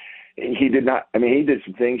 Levis. He did not – I mean, he did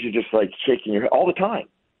some things you're just like shaking your head all the time.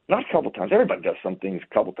 Not a couple times. Everybody does some things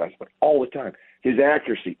a couple times, but all the time. His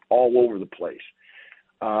accuracy all over the place.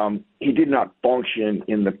 He did not function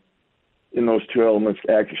in those two elements,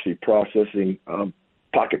 accuracy, processing,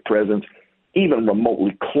 pocket presence, even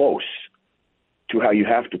remotely close to how you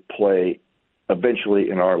have to play eventually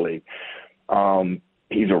in our league.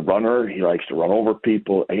 He's a runner. He likes to run over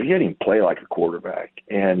people. And he didn't even play like a quarterback.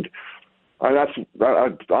 And I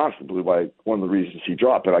honestly believe one of the reasons he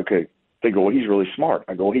dropped it. They go, well, he's really smart.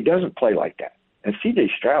 I go, well, he doesn't play like that. And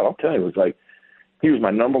C.J. Stroud, I'll tell you, was like, he was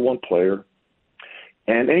my number one player.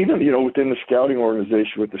 And even, within the scouting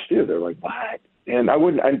organization with the Steelers, they're like, what?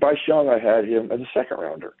 And Bryce Young, I had him as a second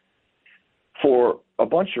rounder for a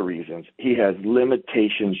bunch of reasons. He has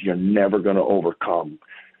limitations you're never going to overcome.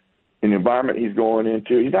 In the environment he's going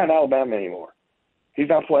into, he's not in Alabama anymore. He's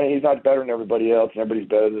not playing. He's not better than everybody else, and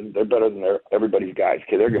they're better than everybody's guys.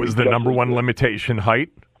 Okay, was the number one limitation height?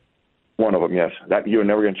 One of them, yes. That you're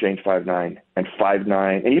never going to change 5'9" and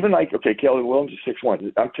 5'9", and even Caleb Williams is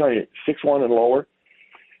 6'1". I'm telling you, 6'1" and lower.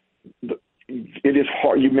 It is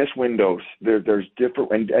hard. You miss windows. There's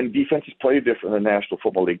different, and defenses play different in the National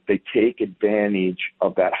Football League. They take advantage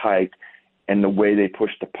of that height and the way they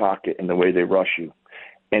push the pocket and the way they rush you.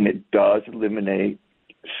 and it does eliminate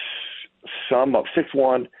some of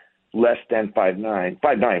 6'1", less than 5'9".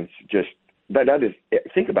 5'9" is just that is.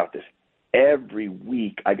 Think about this. Every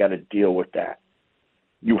week I got to deal with that.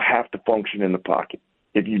 You have to function in the pocket.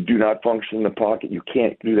 If you do not function in the pocket, you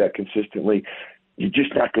can't do that consistently. You're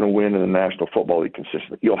just not going to win in the National Football League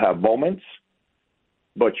consistently. You'll have moments,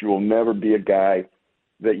 but you will never be a guy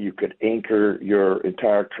that you could anchor your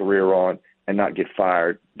entire career on and not get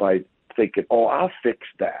fired by thinking, oh, I'll fix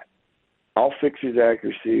that. I'll fix his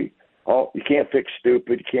accuracy. Oh, you can't fix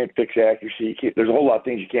stupid. You can't fix accuracy. There's a whole lot of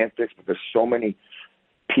things you can't fix, but there's so many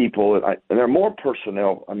people, and there are more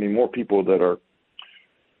personnel. I mean, more people that are,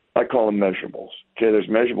 I call them measurables. Okay, there's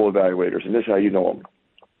measurable evaluators, and this is how you know them.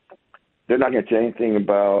 They're not going to tell you anything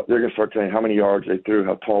about, they're going to start telling you how many yards they threw,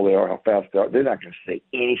 how tall they are, how fast they are. They're not going to say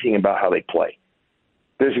anything about how they play.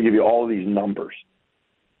 They're just going to give you all of these numbers.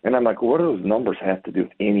 And I'm like, well, what do those numbers have to do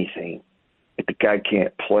with anything? If the guy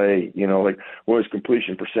can't play, you know, like, what is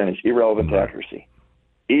completion percentage? Irrelevant accuracy.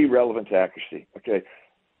 Irrelevant accuracy. Okay.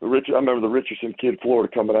 I remember the Richardson kid,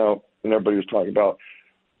 Florida, coming out, and everybody was talking about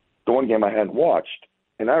the one game I hadn't watched.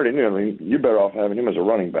 And I already knew, I mean, you're better off having him as a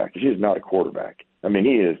running back because he's not a quarterback. I mean,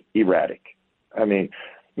 he is erratic. I mean,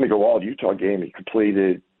 let me go, all the Utah game, he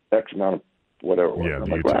completed X amount of whatever. Yeah, I'm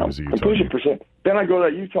the like, Utah wow, was the Utah completion game. percent. Then I go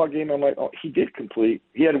to that Utah game, I'm like, oh, he did complete.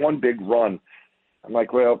 He had one big run. I'm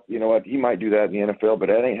like, well, you know what? He might do that in the NFL, but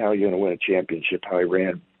that ain't how you're going to win a championship, how he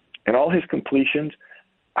ran. And all his completions,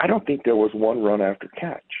 I don't think there was one run after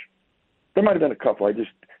catch. There might have been a couple.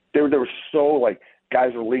 They were so, like,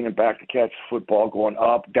 guys are leaning back to catch the football, going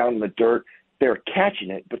up, down in the dirt. They're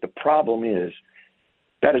catching it, but the problem is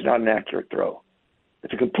that is not an accurate throw.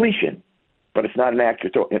 It's a completion, but it's not an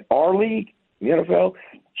accurate throw. In our league, in the NFL,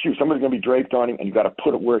 shoot, somebody's going to be draped on him, and you got to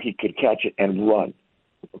put it where he could catch it and run.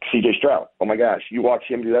 C.J. Stroud, oh my gosh, you watch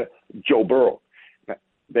him do that. Joe Burrow,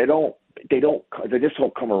 they just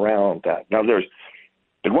don't come around that. Now there's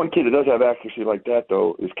the one kid that does have accuracy like that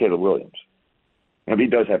though is Caleb Williams, and he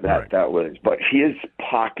does have that Williams, but his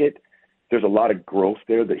pocket, there's a lot of growth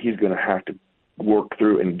there that he's going to have to work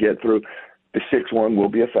through and get through. The 6'1" will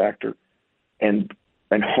be a factor, and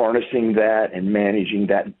harnessing that and managing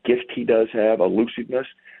that gift he does have, elusiveness,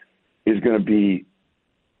 is going to be.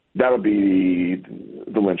 That'll be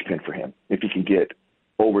the linchpin for him. If he can get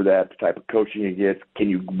over that, the type of coaching he gets, can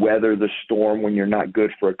you weather the storm when you're not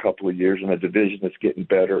good for a couple of years in a division that's getting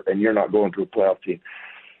better and you're not going to a playoff team?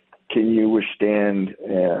 Can you withstand,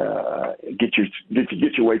 get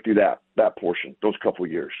your way through that portion, those couple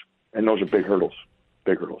of years? And those are big hurdles.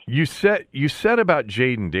 Big hurdles. You said about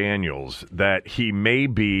Jayden Daniels that he may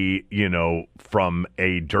be, you know, from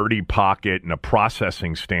a dirty pocket and a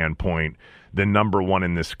processing standpoint, the number one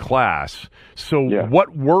in this class. So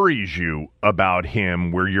what worries you about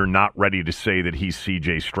him where you're not ready to say that he's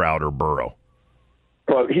C.J. Stroud or Burrow?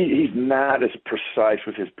 Well, he's not as precise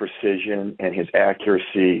with his precision and his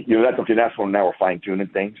accuracy. You know, that's when now we're fine-tuning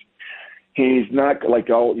things. He's not like,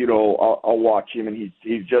 I'll watch him and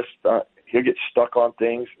he's just he'll get stuck on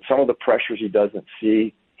things. Some of the pressures he doesn't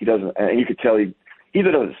see, and you could tell he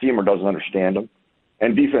either doesn't see them or doesn't understand them.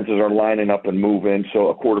 And defenses are lining up and moving, so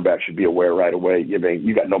a quarterback should be aware right away.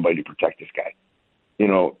 You got nobody to protect this guy. You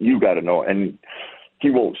know, you got to know, and he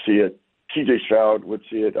won't see it. C.J. Stroud would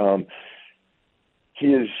see it.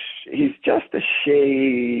 He's just a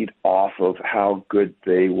shade off of how good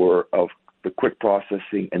they were of the quick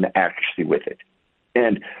processing and the accuracy with it.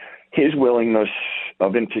 And his willingness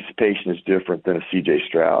of anticipation is different than a C.J.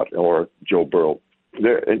 Stroud or Joe Burrow.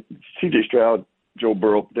 C.J. Stroud, Joe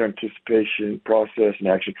Burrow, their anticipation, process, and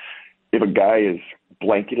action, if a guy is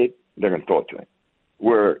blanketed, they're going to throw it to him.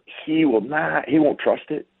 Where he won't trust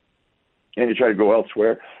it, and you try to go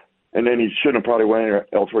elsewhere, and then he shouldn't have probably went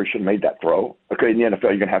elsewhere. He shouldn't have made that throw. Okay, in the NFL,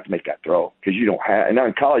 you're going to have to make that throw because you don't have – and now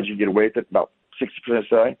in college, you get away with it about 60% of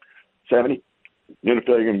the time, 70%. In the NFL,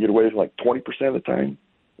 you're going to get away with it like 20% of the time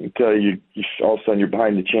until you all of a sudden you're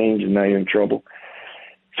behind the change and now you're in trouble.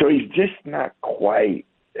 So he's just not quite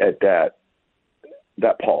at that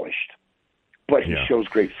polished, but he shows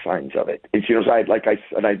great signs of it.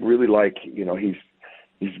 And I really like, you know, he's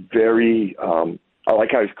very. I like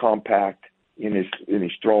how he's compact in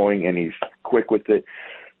his throwing, and he's quick with it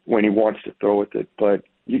when he wants to throw with it. But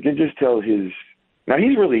you can just tell he's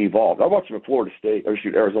really evolved. I watched him at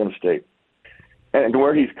Arizona State, and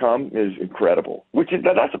where he's come is incredible.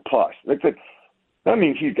 That's a plus. That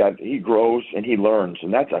means he grows and he learns,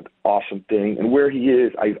 and that's an awesome thing. And where he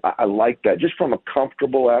is, I like that. Just from a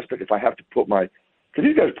comfortable aspect, if I have to because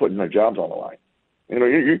these guys are putting their jobs on the line. You know,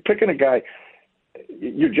 you're picking a guy,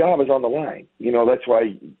 your job is on the line. You know, that's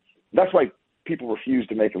why people refuse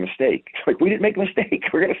to make a mistake. It's like, we didn't make a mistake.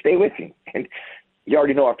 We're going to stay with him. And you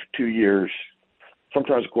already know after 2 years,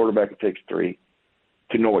 sometimes a quarterback, it takes 3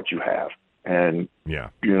 to know what you have. And,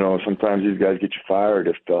 sometimes these guys get you fired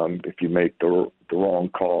if you make the wrong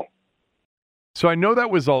call. So I know that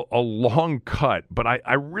was a long cut, but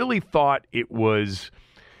I really thought it was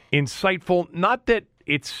insightful. Not that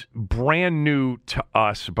it's brand new to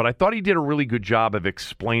us, but I thought he did a really good job of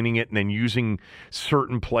explaining it and then using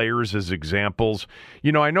certain players as examples.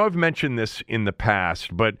 I know I've mentioned this in the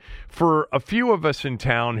past, but for a few of us in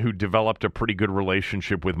town who developed a pretty good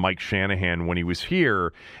relationship with Mike Shanahan when he was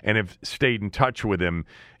here and have stayed in touch with him,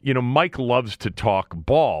 Mike loves to talk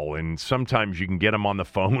ball, and sometimes you can get him on the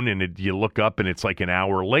phone and you look up and it's like an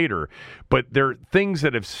hour later. But there are things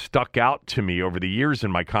that have stuck out to me over the years in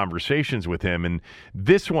my conversations with him, and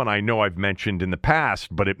this one I know I've mentioned in the past,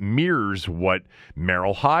 but it mirrors what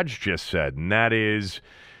Merrill Hodge just said, and that is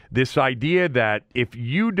this idea that if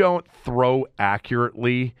you don't throw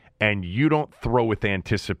accurately and you don't throw with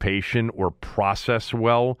anticipation or process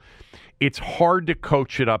well, it's hard to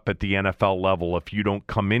coach it up at the NFL level if you don't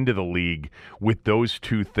come into the league with those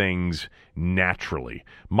two things naturally.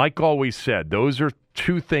 Mike always said those are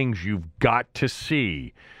two things you've got to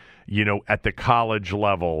see, at the college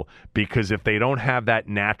level, because if they don't have that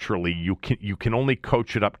naturally, you can only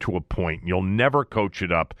coach it up to a point. You'll never coach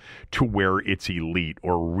it up to where it's elite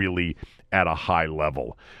or really at a high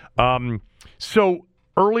level. So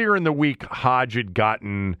earlier in the week, Hodge had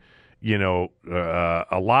gotten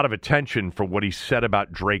a lot of attention for what he said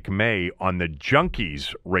about Drake May on the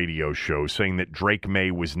Junkies radio show, saying that Drake May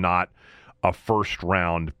was not a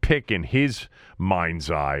first-round pick in his mind's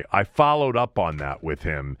eye. I followed up on that with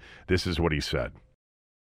him. This is what he said.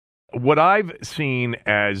 What I've seen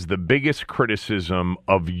as the biggest criticism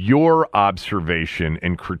of your observation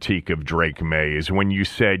and critique of Drake May is when you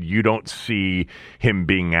said you don't see him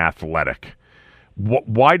being athletic.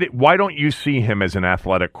 Why don't you see him as an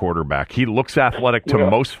athletic quarterback? He looks athletic to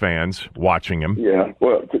most fans watching him. Yeah,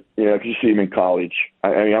 well, if you see him in college,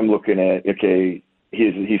 I'm looking at, okay,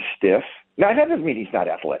 he's stiff. Now, that doesn't mean he's not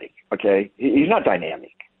athletic, okay? He's not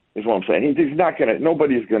dynamic, is what I'm saying. He's not going to –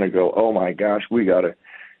 nobody's going to go, oh, my gosh,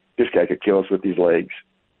 this guy could kill us with these legs.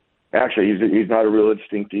 Actually, he's not a real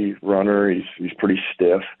instinctive runner. He's pretty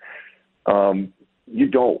stiff.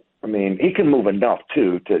 He can move enough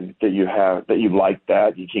too that you like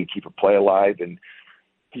that. You can keep a play alive, and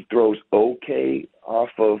he throws okay off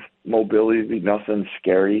of mobility. Nothing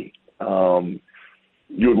scary. You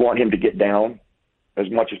would want him to get down as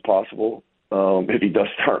much as possible if he does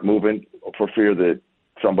start moving, for fear that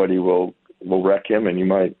somebody will wreck him, and you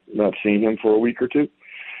might not see him for a week or two.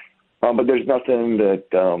 But there's nothing that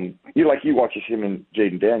you watch him and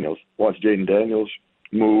Jaden Daniels. Watch Jaden Daniels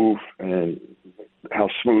move and how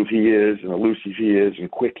smooth he is and elusive he is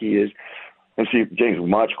and quick he is. And see, James is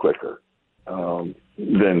much quicker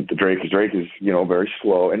than Drake. Drake is, very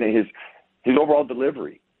slow. And his overall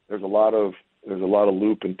delivery, there's a lot of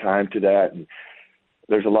loop and time to that. And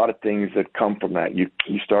there's a lot of things that come from that. You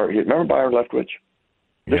start, remember Byron Leftwich?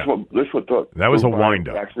 That was a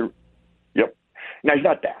wind-up. Yep. Now, he's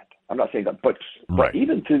not that. I'm not saying that. But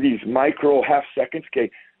even to these micro half seconds,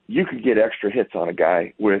 you could get extra hits on a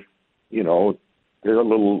guy with, there's a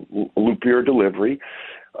little loopier delivery.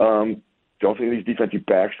 Don't think these defensive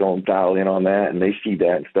backs don't dial in on that, and they see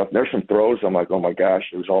that and stuff. And there's some throws I'm like, oh, my gosh,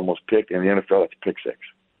 it was almost picked. In the NFL, that's a pick six.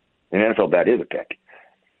 In the NFL, that is a pick.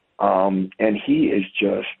 And he is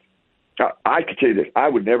just – I could tell you this. I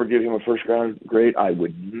would never give him a first-round grade. I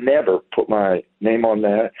would never put my name on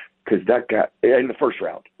that, because that guy – in the first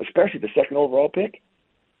round, especially the second overall pick,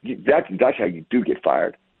 that's how you do get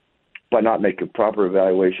fired, by not making proper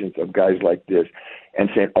evaluations of guys like this and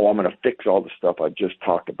saying, oh, I'm going to fix all the stuff I just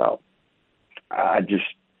talked about.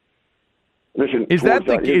 Listen. Is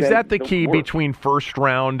that the key between first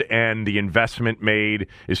round and the investment made,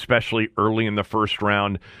 especially early in the first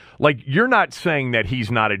round? Like, you're not saying that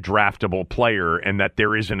he's not a draftable player and that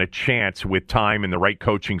there isn't a chance with time and the right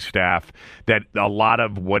coaching staff that a lot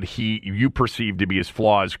of what you perceive to be his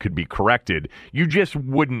flaws could be corrected. You just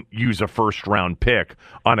wouldn't use a first round pick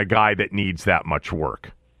on a guy that needs that much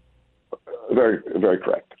work. Very, very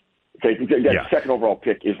correct. Okay, that second overall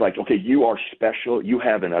pick is like, okay, you are special. You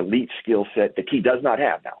have an elite skill set that he does not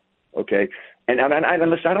have now. Okay, and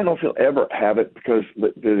listen, I don't know if he'll ever have it, because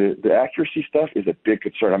the accuracy stuff is a big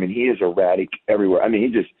concern. I mean, he is erratic everywhere. I mean, he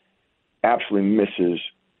just absolutely misses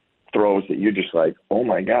throws that you're just like, oh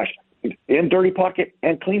my gosh, in dirty pocket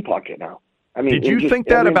and clean pocket now. I mean, did you think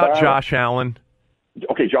that about Josh Allen?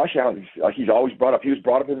 Okay, Josh Allen, he's always brought up. He was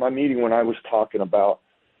brought up in my meeting when I was talking about.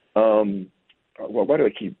 Why do I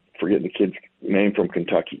keep forgetting the kid's name from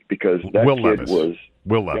Kentucky, because that Will kid Levis. was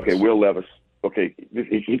Will Levis. Okay, Will Levis. Okay,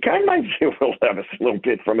 he kind of reminds me of Will Levis a little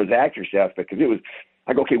bit from his accuracy aspect, because it was.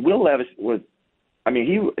 I go, okay, Will Levis was. I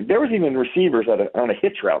mean, there was even receivers on a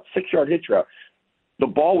hitch route, 6-yard hitch route. The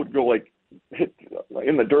ball would go hit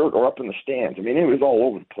in the dirt or up in the stands. I mean, it was all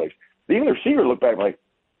over the place. Even the receiver looked back like,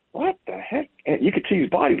 what the heck? And you could see his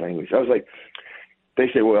body language. I was like, they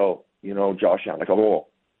say, well, Josh Allen. I go, well,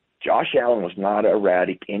 Josh Allen was not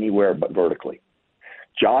erratic anywhere but vertically.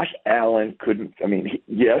 Josh Allen couldn't. I mean,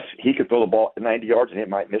 yes, he could throw the ball 90 yards and it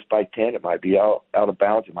might miss by 10. It might be out of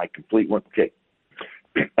bounds. It might complete one. Okay.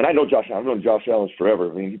 And I know Josh Allen. I've known Josh Allen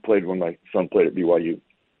forever. I mean, he played when my son played at BYU.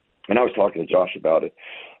 And I was talking to Josh about it.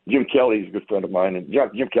 Jim Kelly is a good friend of mine, and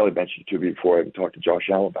Jim Kelly mentioned it to me before I even talked to Josh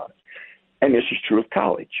Allen about it. And this is true of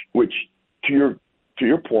college, which to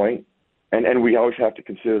your point, and we always have to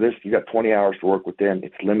consider this. You got 20 hours to work with them.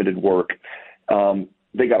 It's limited work.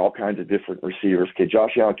 They got all kinds of different receivers. Okay,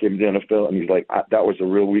 Josh Allen came to the NFL, and he's like, that was a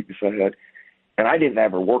real weakness I had, and I didn't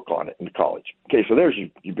ever work on it in college. Okay, so there's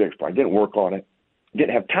your biggest point. I didn't work on it.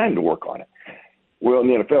 Didn't have time to work on it. Well, in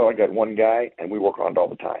the NFL, I got one guy, and we work on it all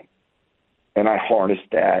the time. And I harnessed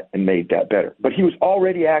that and made that better. But he was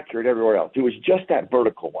already accurate everywhere else. It was just that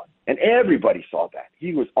vertical one. And everybody saw that.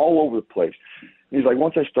 He was all over the place. He's like,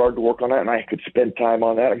 once I started to work on that and I could spend time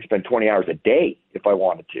on that, I could spend 20 hours a day if I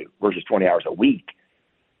wanted to versus 20 hours a week.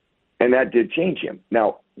 And that did change him.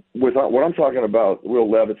 Now, with what I'm talking about, Will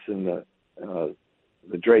Levis and the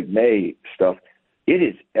Drake May stuff, it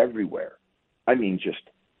is everywhere. I mean, just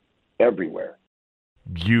everywhere.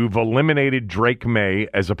 You've eliminated Drake May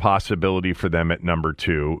as a possibility for them at number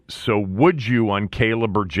 2. So would you on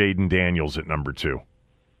Caleb or Jaden Daniels at number 2?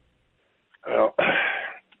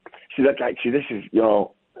 This is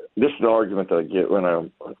this is the argument that I get when I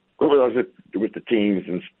was with the teams,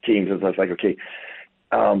 and I was like, okay,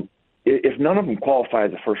 if none of them qualify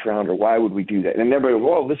as a first rounder, why would we do that? And everybody goes,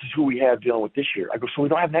 well, this is who we have dealing with this year. I go, so we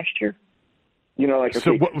don't have next year. Okay.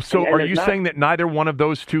 So are you saying that neither one of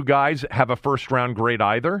those two guys have a first-round grade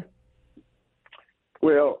either?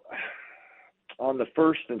 Well, on the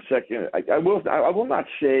first and second, I will not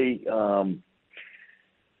say.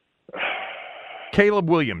 Caleb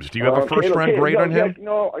Williams, do you have a first-round grade on him?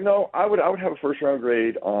 No, I would have a first-round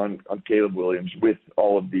grade on Caleb Williams with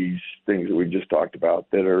all of these things that we've just talked about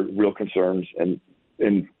that are real concerns, and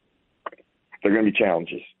they're going to be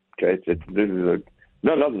challenges. Okay,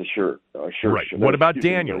 nothing's sure. Right. What about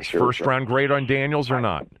Daniels? First-round grade on Daniels or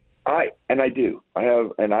not? I do. I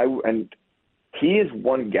have, and he is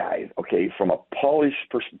one guy. Okay, from a polished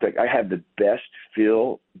perspective, I have the best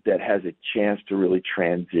feel that has a chance to really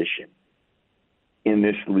transition in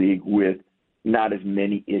this league with not as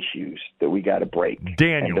many issues that we got to break.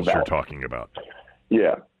 Daniels you're talking about.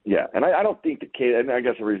 Yeah. And I don't think that Caleb, and I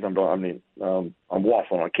guess the reason I'm waffling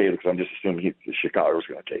on Caleb because I'm just assuming Chicago was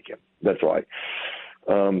going to take him. That's why.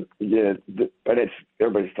 But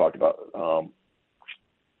everybody's talked about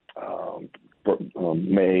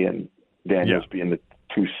May and Daniels being the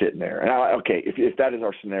two sitting there. And if that is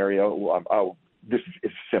our scenario,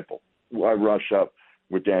 it's simple. I rush up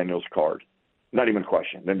with Daniels' card. Not even a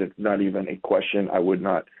question. Not even a question. I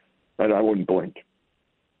wouldn't blink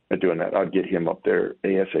at doing that. I'd get him up there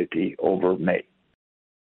ASAP over May.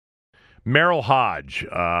 Merrill Hodge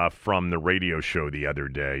from the radio show the other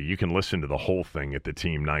day. You can listen to the whole thing at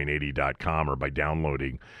theteam980.com or by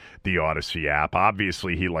downloading the Odyssey app.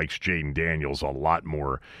 Obviously, he likes Jaden Daniels a lot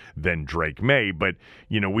more than Drake May, but,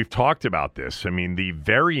 we've talked about this. I mean, the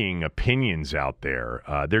varying opinions out there,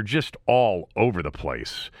 they're just all over the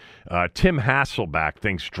place. Tim Hasselback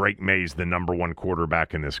thinks Drake May's the number 1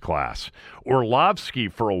 quarterback in this class. Orlovsky,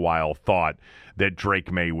 for a while, thought that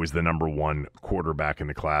Drake May was the number 1 quarterback in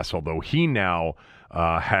the class, although he now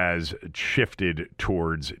has shifted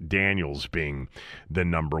towards Daniels being the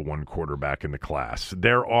number 1 quarterback in the class.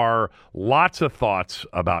 There are lots of thoughts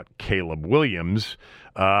about Caleb Williams,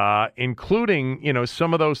 including,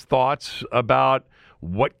 some of those thoughts about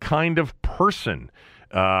what kind of person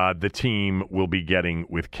the team will be getting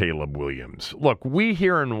with Caleb Williams. Look, we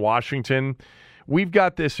here in Washington, we've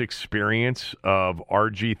got this experience of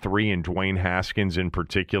RG3 and Dwayne Haskins in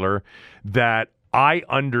particular that I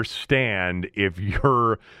understand if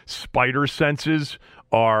your spider senses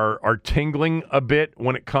are tingling a bit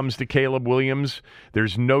when it comes to Caleb Williams.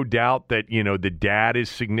 There's no doubt that, the dad is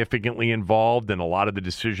significantly involved in a lot of the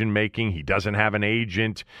decision making. He doesn't have an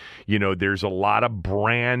agent. There's a lot of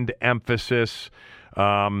brand emphasis.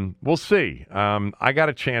 We'll see. I got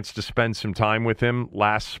a chance to spend some time with him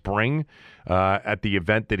last spring at the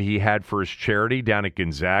event that he had for his charity down at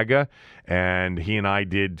Gonzaga, and he and I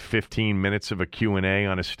did 15 minutes of a Q&A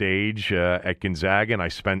on a stage at Gonzaga, and I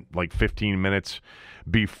spent like 15 minutes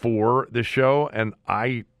before the show, and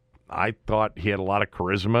I thought he had a lot of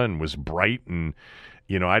charisma and was bright, and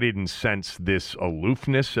I didn't sense this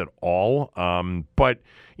aloofness at all. But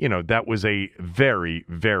that was a very,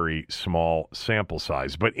 very small sample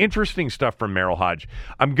size. But interesting stuff from Merril Hoge.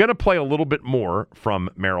 I'm going to play a little bit more from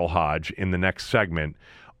Merril Hoge in the next segment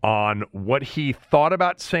on what he thought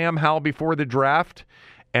about Sam Howell before the draft,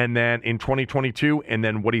 and then in 2022, and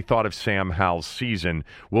then what he thought of Sam Howell's season.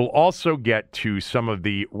 We'll also get to some of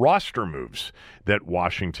the roster moves that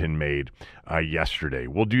Washington made yesterday.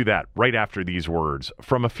 We'll do that right after these words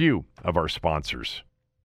from a few of our sponsors.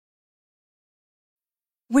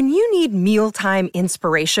 When you need mealtime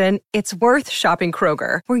inspiration, it's worth shopping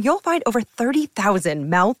Kroger, where you'll find over 30,000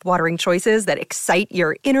 mouth-watering choices that excite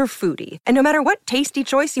your inner foodie. And no matter what tasty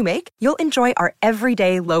choice you make, you'll enjoy our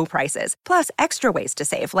everyday low prices, plus extra ways to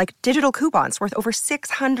save, like digital coupons worth over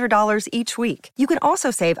 $600 each week. You can also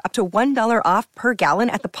save up to $1 off per gallon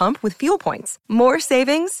at the pump with fuel points. More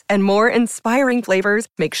savings and more inspiring flavors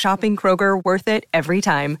make shopping Kroger worth it every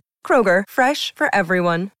time. Kroger, fresh for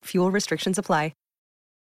everyone. Fuel restrictions apply.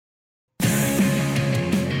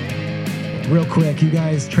 Real quick, you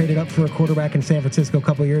guys traded up for a quarterback in San Francisco a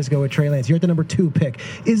couple years ago with Trey Lance. You're at the number 2 pick.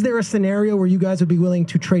 Is there a scenario where you guys would be willing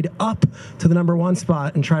to trade up to the number 1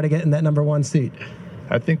 spot and try to get in that number 1 seat?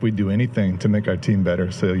 I think we'd do anything to make our team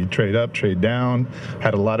better. So you trade up, trade down.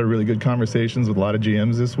 Had a lot of really good conversations with a lot of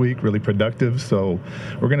GMs this week, really productive. So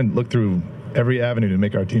we're going to look through every avenue to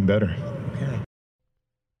make our team better.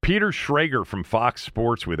 Peter Schrager from Fox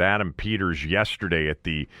Sports with Adam Peters yesterday at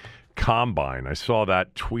the Combine. I saw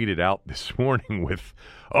that tweeted out this morning with,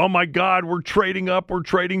 oh my God, we're trading up, we're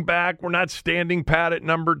trading back, we're not standing pat at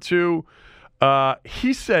number 2.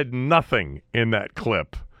 He said nothing in that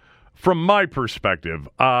clip. From my perspective,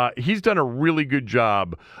 he's done a really good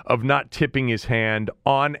job of not tipping his hand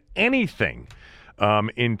on anything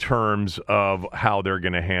in terms of how they're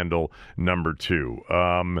going to handle number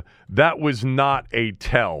 2. That was not a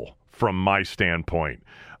tell from my standpoint.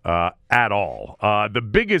 At all. The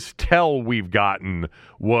biggest tell we've gotten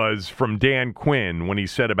was from Dan Quinn when he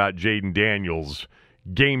said about Jaden Daniels,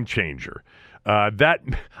 game changer. That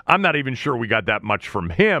I'm not even sure we got that much from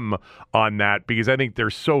him on that, because I think they're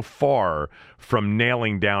so far from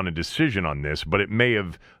nailing down a decision on this, but it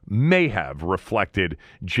may have reflected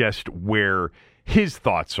just where his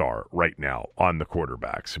thoughts are right now on the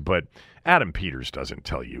quarterbacks. But Adam Peters doesn't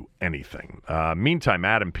tell you anything. Meantime,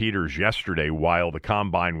 Adam Peters yesterday, while the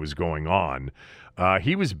Combine was going on,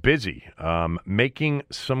 he was busy making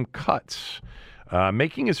some cuts,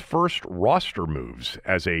 making his first roster moves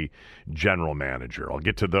as a general manager. I'll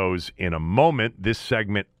get to those in a moment. This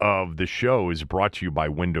segment of the show is brought to you by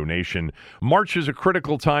Window Nation. March is a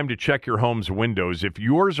critical time to check your home's windows. If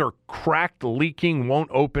yours are cracked, leaking,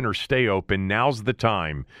 won't open or stay open, now's the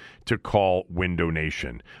time to call Window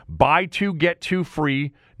Nation. Buy 2, get 2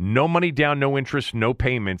 free, no money down, no interest, no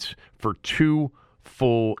payments for 2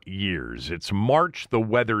 full years. It's March. The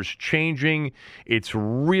weather's changing. It's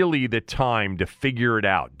really the time to figure it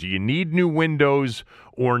out. Do you need new windows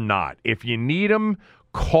or not? If you need them,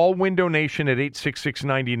 call Window Nation at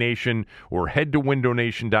 866-90-NATION or head to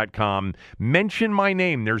windownation.com. Mention my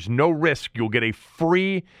name. There's no risk. You'll get a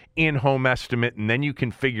free in-home estimate, and then you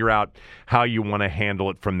can figure out how you want to handle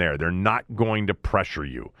it from there. They're not going to pressure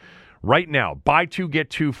you. Right now, buy 2, get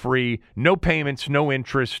 2 free, no payments, no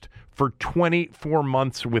interest, for 24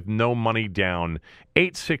 months with no money down.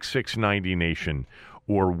 866-90-NATION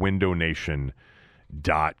or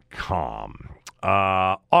windownation.com.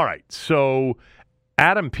 All right, so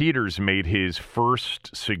Adam Peters made his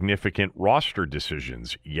first significant roster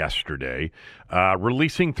decisions yesterday,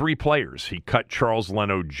 releasing 3 players. He cut Charles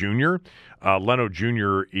Leno Jr. Leno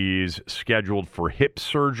Jr. is scheduled for hip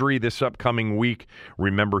surgery this upcoming week.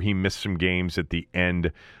 Remember, he missed some games at the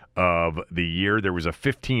end of the year. There was a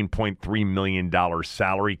 $15.3 million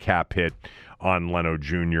salary cap hit on Leno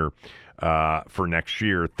Jr. For next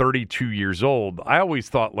year. 32 years old. I always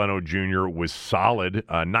thought Leno Jr. was solid,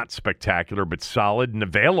 not spectacular, but solid and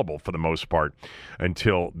available for the most part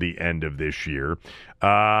until the end of this year.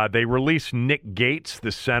 They released Nick Gates,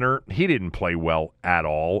 the center. He didn't play well at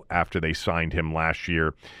all after they signed him last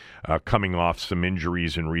year, coming off some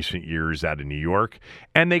injuries in recent years out of New York.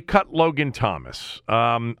 And they cut Logan Thomas.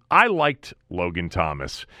 I liked Logan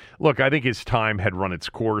Thomas. Look, I think his time had run its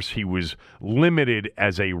course. He was limited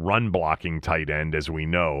as a run-blocking tight end, as we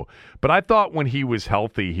know. But I thought when he was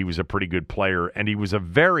healthy, he was a pretty good player, and he was a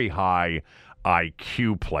very high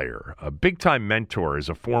IQ player, a big-time mentor as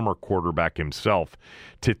a former quarterback himself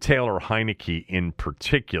to Taylor Heineke in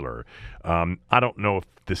particular. I don't know if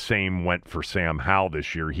the same went for Sam Howell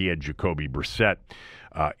this year. He had Jacoby Brissett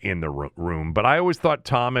in the room. But I always thought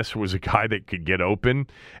Thomas was a guy that could get open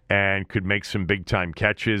and could make some big-time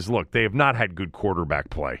catches. Look, they have not had good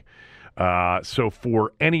quarterback play. So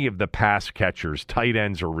for any of the pass catchers, tight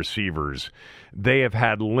ends or receivers, they have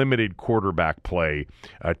had limited quarterback play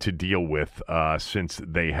to deal with since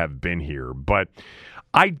they have been here. But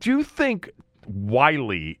I do think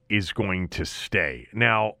Wiley is going to stay.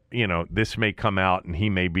 Now, this may come out and he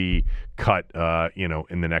may be cut,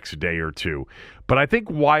 in the next day or two. But I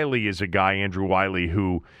think Wiley is a guy, Andrew Wiley,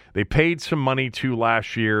 who they paid some money to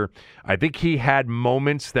last year. I think he had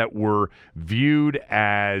moments that were viewed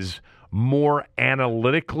as more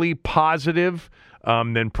analytically positive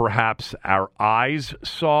than perhaps our eyes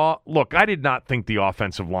saw. Look, I did not think the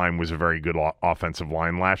offensive line was a very good offensive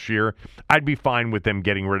line last year. I'd be fine with them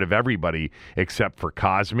getting rid of everybody except for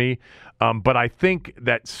Cosme. But I think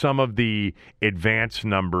that some of the advanced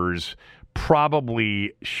numbers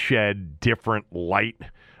probably shed different light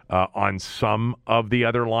on some of the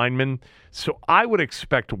other linemen. So I would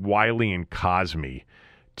expect Wiley and Cosme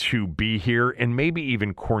to be here, and maybe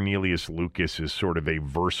even Cornelius Lucas is sort of a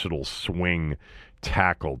versatile swing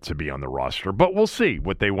tackle to be on the roster. But we'll see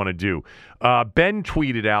what they want to do. Ben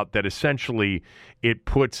tweeted out that essentially it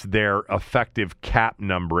puts their effective cap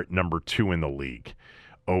number at number 2 in the league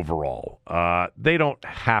overall. They don't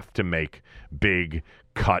have to make big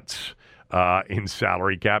cuts in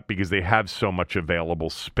salary cap because they have so much available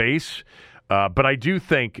space. But I do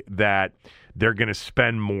think that they're going to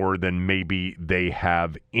spend more than maybe they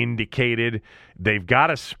have indicated. They've got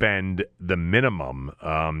to spend the minimum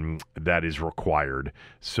that is required.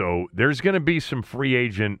 So there's going to be some free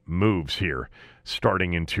agent moves here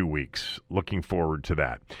starting in 2 weeks. Looking forward to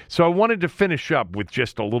that. So I wanted to finish up with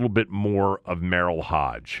just a little bit more of Merril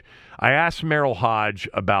Hoge. I asked Merril Hoge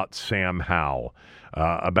about Sam Howell,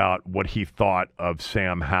 about what he thought of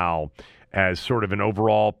Sam Howell as sort of an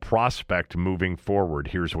overall prospect moving forward.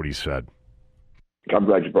 Here's what he said. I'm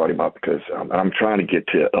glad you brought him up because I'm trying to get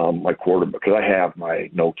to my quarterback because I have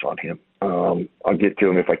my notes on him. I'll get to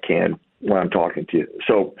him if I can when I'm talking to you.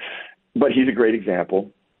 So, but he's a great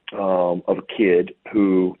example of a kid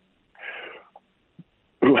who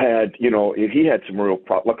had, he had some real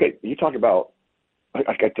problems. Okay, you talk about I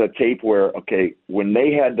got the tape where when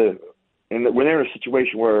they had when they're in a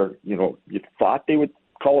situation where you thought they would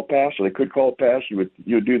call a pass or they could call a pass, you would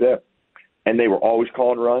do that, and they were always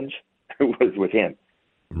calling runs. It was with him.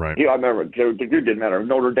 Right. I remember it didn't matter.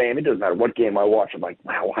 Notre Dame, it doesn't matter what game I watched. I'm like,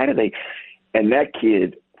 wow, why do they? And that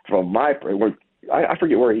kid, from I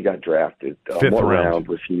forget where he got drafted. Fifth what round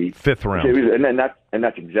was he? Fifth round. And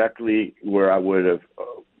that's exactly where I would have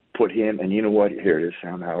put him. And you know what? Here it is,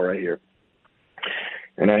 somehow right here.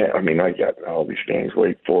 And I got all these games,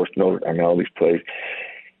 Wake Forest, all these plays.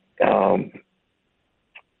 I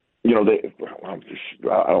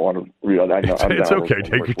don't want to read all that. It's okay.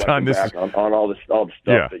 Take your time. This is on all the stuff.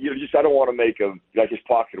 Yeah. That, I don't want to make him like his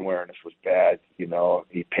pocket awareness was bad. He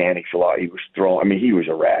panics a lot. He was throwing. He was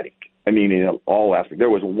erratic. In all aspects. There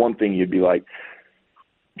was one thing you'd be like,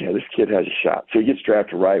 this kid has a shot. So he gets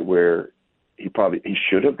drafted right where he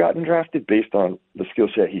should have gotten drafted based on the skill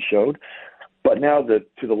set he showed. But now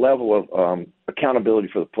to the level of accountability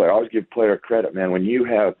for the player, I always give player credit, man. When you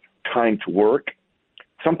have time to work.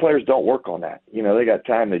 Some players don't work on that. They got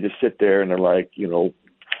time. They just sit there and they're like, they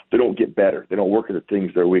don't get better. They don't work at the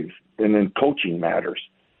things they're weak. And then coaching matters.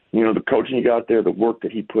 The coaching you got there, the work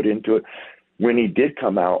that he put into it. When he did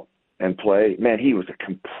come out and play, man, he was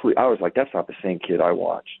I was like, that's not the same kid I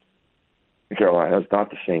watched in Carolina. That's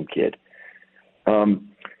not the same kid.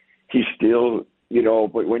 He's still,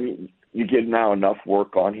 but when you get now enough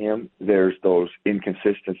work on him, there's those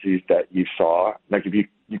inconsistencies that you saw. Like if you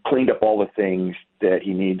cleaned up all the things that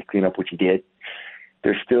he needed to clean up, which he did,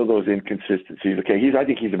 there's still those inconsistencies. Okay, I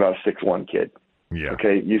think he's about a 6'1" kid. Yeah.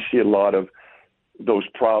 Okay, you see a lot of those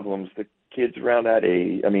problems. The kids around that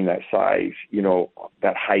age, that size,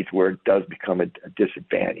 that height where it does become a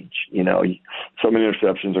disadvantage. Some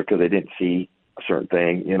interceptions are because they didn't see a certain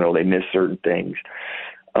thing. They miss certain things.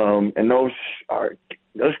 And those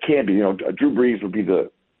can be, Drew Brees would be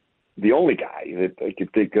the only guy that I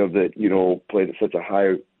could think of that, played at such a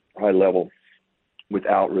high level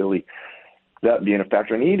without really that being a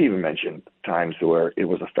factor. And he'd even mentioned times where it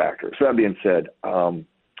was a factor. So that being said,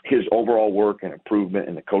 his overall work and improvement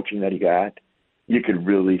and the coaching that he got, you could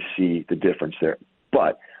really see the difference there.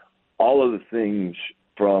 But all of the things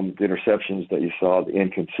from the interceptions that you saw, the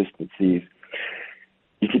inconsistencies,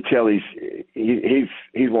 you could tell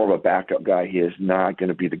he's more of a backup guy. He is not going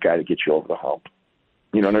to be the guy to get you over the hump.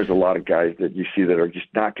 There's a lot of guys that you see that are just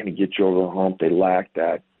not going to get you over the hump. They lack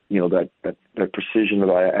that, that precision,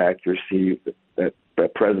 that accuracy,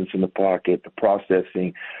 that presence in the pocket, the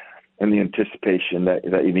processing, and the anticipation that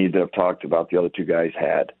you need to have talked about the other two guys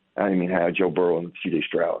had. Had Joe Burrow and C.J.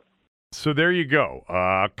 Stroud. So there you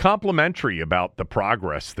go. Complimentary about the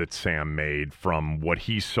progress that Sam made from what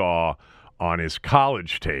he saw on his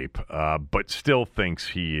college tape, but still thinks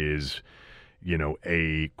he is,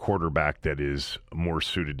 a quarterback that is more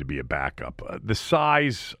suited to be a backup. The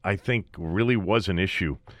size, I think, really was an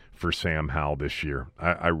issue for Sam Howell this year.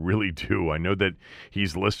 I really do. I know that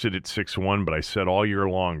he's listed at 6'1", but I said all year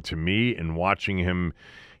long, to me, in watching him,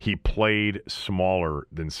 he played smaller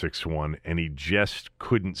than 6'1", and he just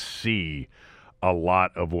couldn't see a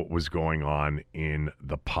lot of what was going on in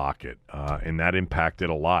the pocket. And that impacted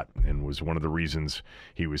a lot and was one of the reasons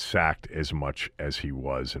he was sacked as much as he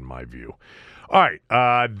was, in my view. All right,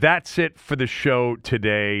 that's it for the show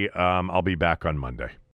today. I'll be back on Monday.